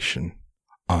 Population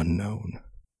unknown.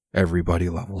 Everybody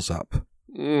levels up.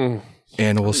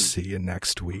 And we'll see you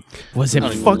next week Was it I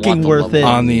don't even fucking want the worth level. it?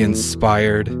 on the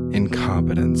Inspired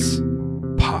Incompetence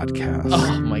podcast.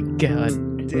 Oh my god.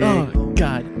 Oh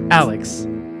god. Alex.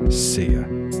 See ya.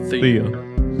 See ya.